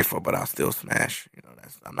won't wife her, but I'll still smash. You know,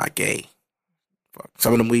 I'm not gay. Fuck.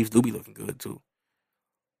 Some of them weaves do be looking good, too.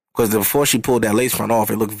 Because before she pulled that lace front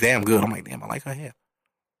off, it looked damn good. I'm like, damn, I like her hair.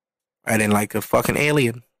 And then like a fucking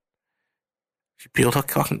alien, she peeled her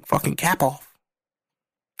fucking cap off.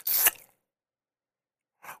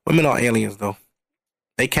 Women are aliens, though.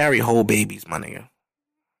 They carry whole babies, my nigga.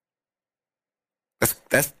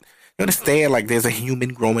 That's you understand? Like, there's a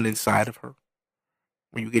human growing inside of her.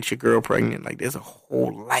 When you get your girl pregnant, like, there's a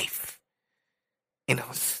whole life in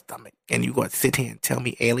her stomach. And you got to sit here and tell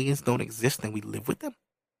me aliens don't exist and we live with them?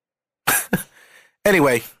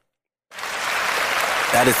 Anyway,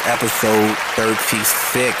 that is episode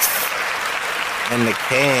 36 in the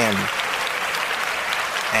can.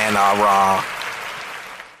 And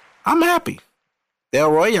I'm happy.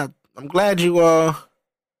 Delroy, I'm glad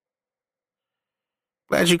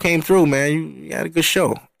you came through, man. You had a good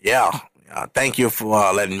show. Yeah. Thank you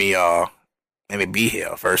for letting me be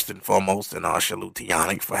here first and foremost, and salute to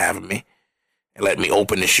Yannick for having me and letting me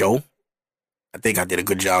open the show. I think I did a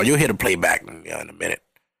good job. You'll hear the playback in a minute.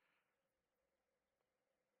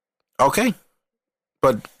 Okay.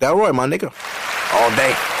 But Delroy, my nigga, all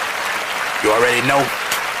day. You already know.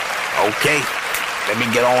 Okay. Let me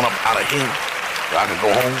get on up out of here so I can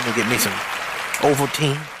go home and get me some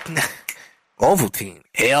Ovaltine. Ovaltine.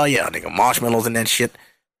 Hell yeah, nigga. Marshmallows and that shit.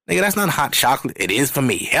 Nigga, that's not hot chocolate. It is for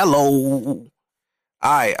me. Hello. All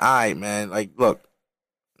right, man. Like, look.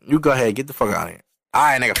 You go ahead. Get the fuck out of here. All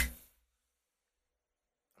right, nigga.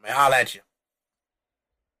 Man, holla at you.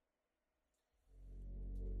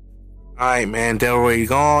 All right, man. Delroy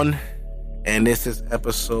gone. And this is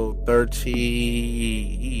episode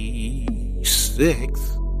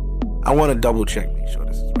 36. I want to double check. Make sure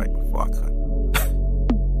this is right before I cut.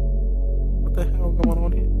 What the hell going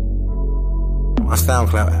on here? My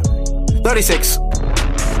SoundCloud app. 36.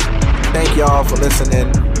 Thank y'all for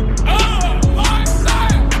listening.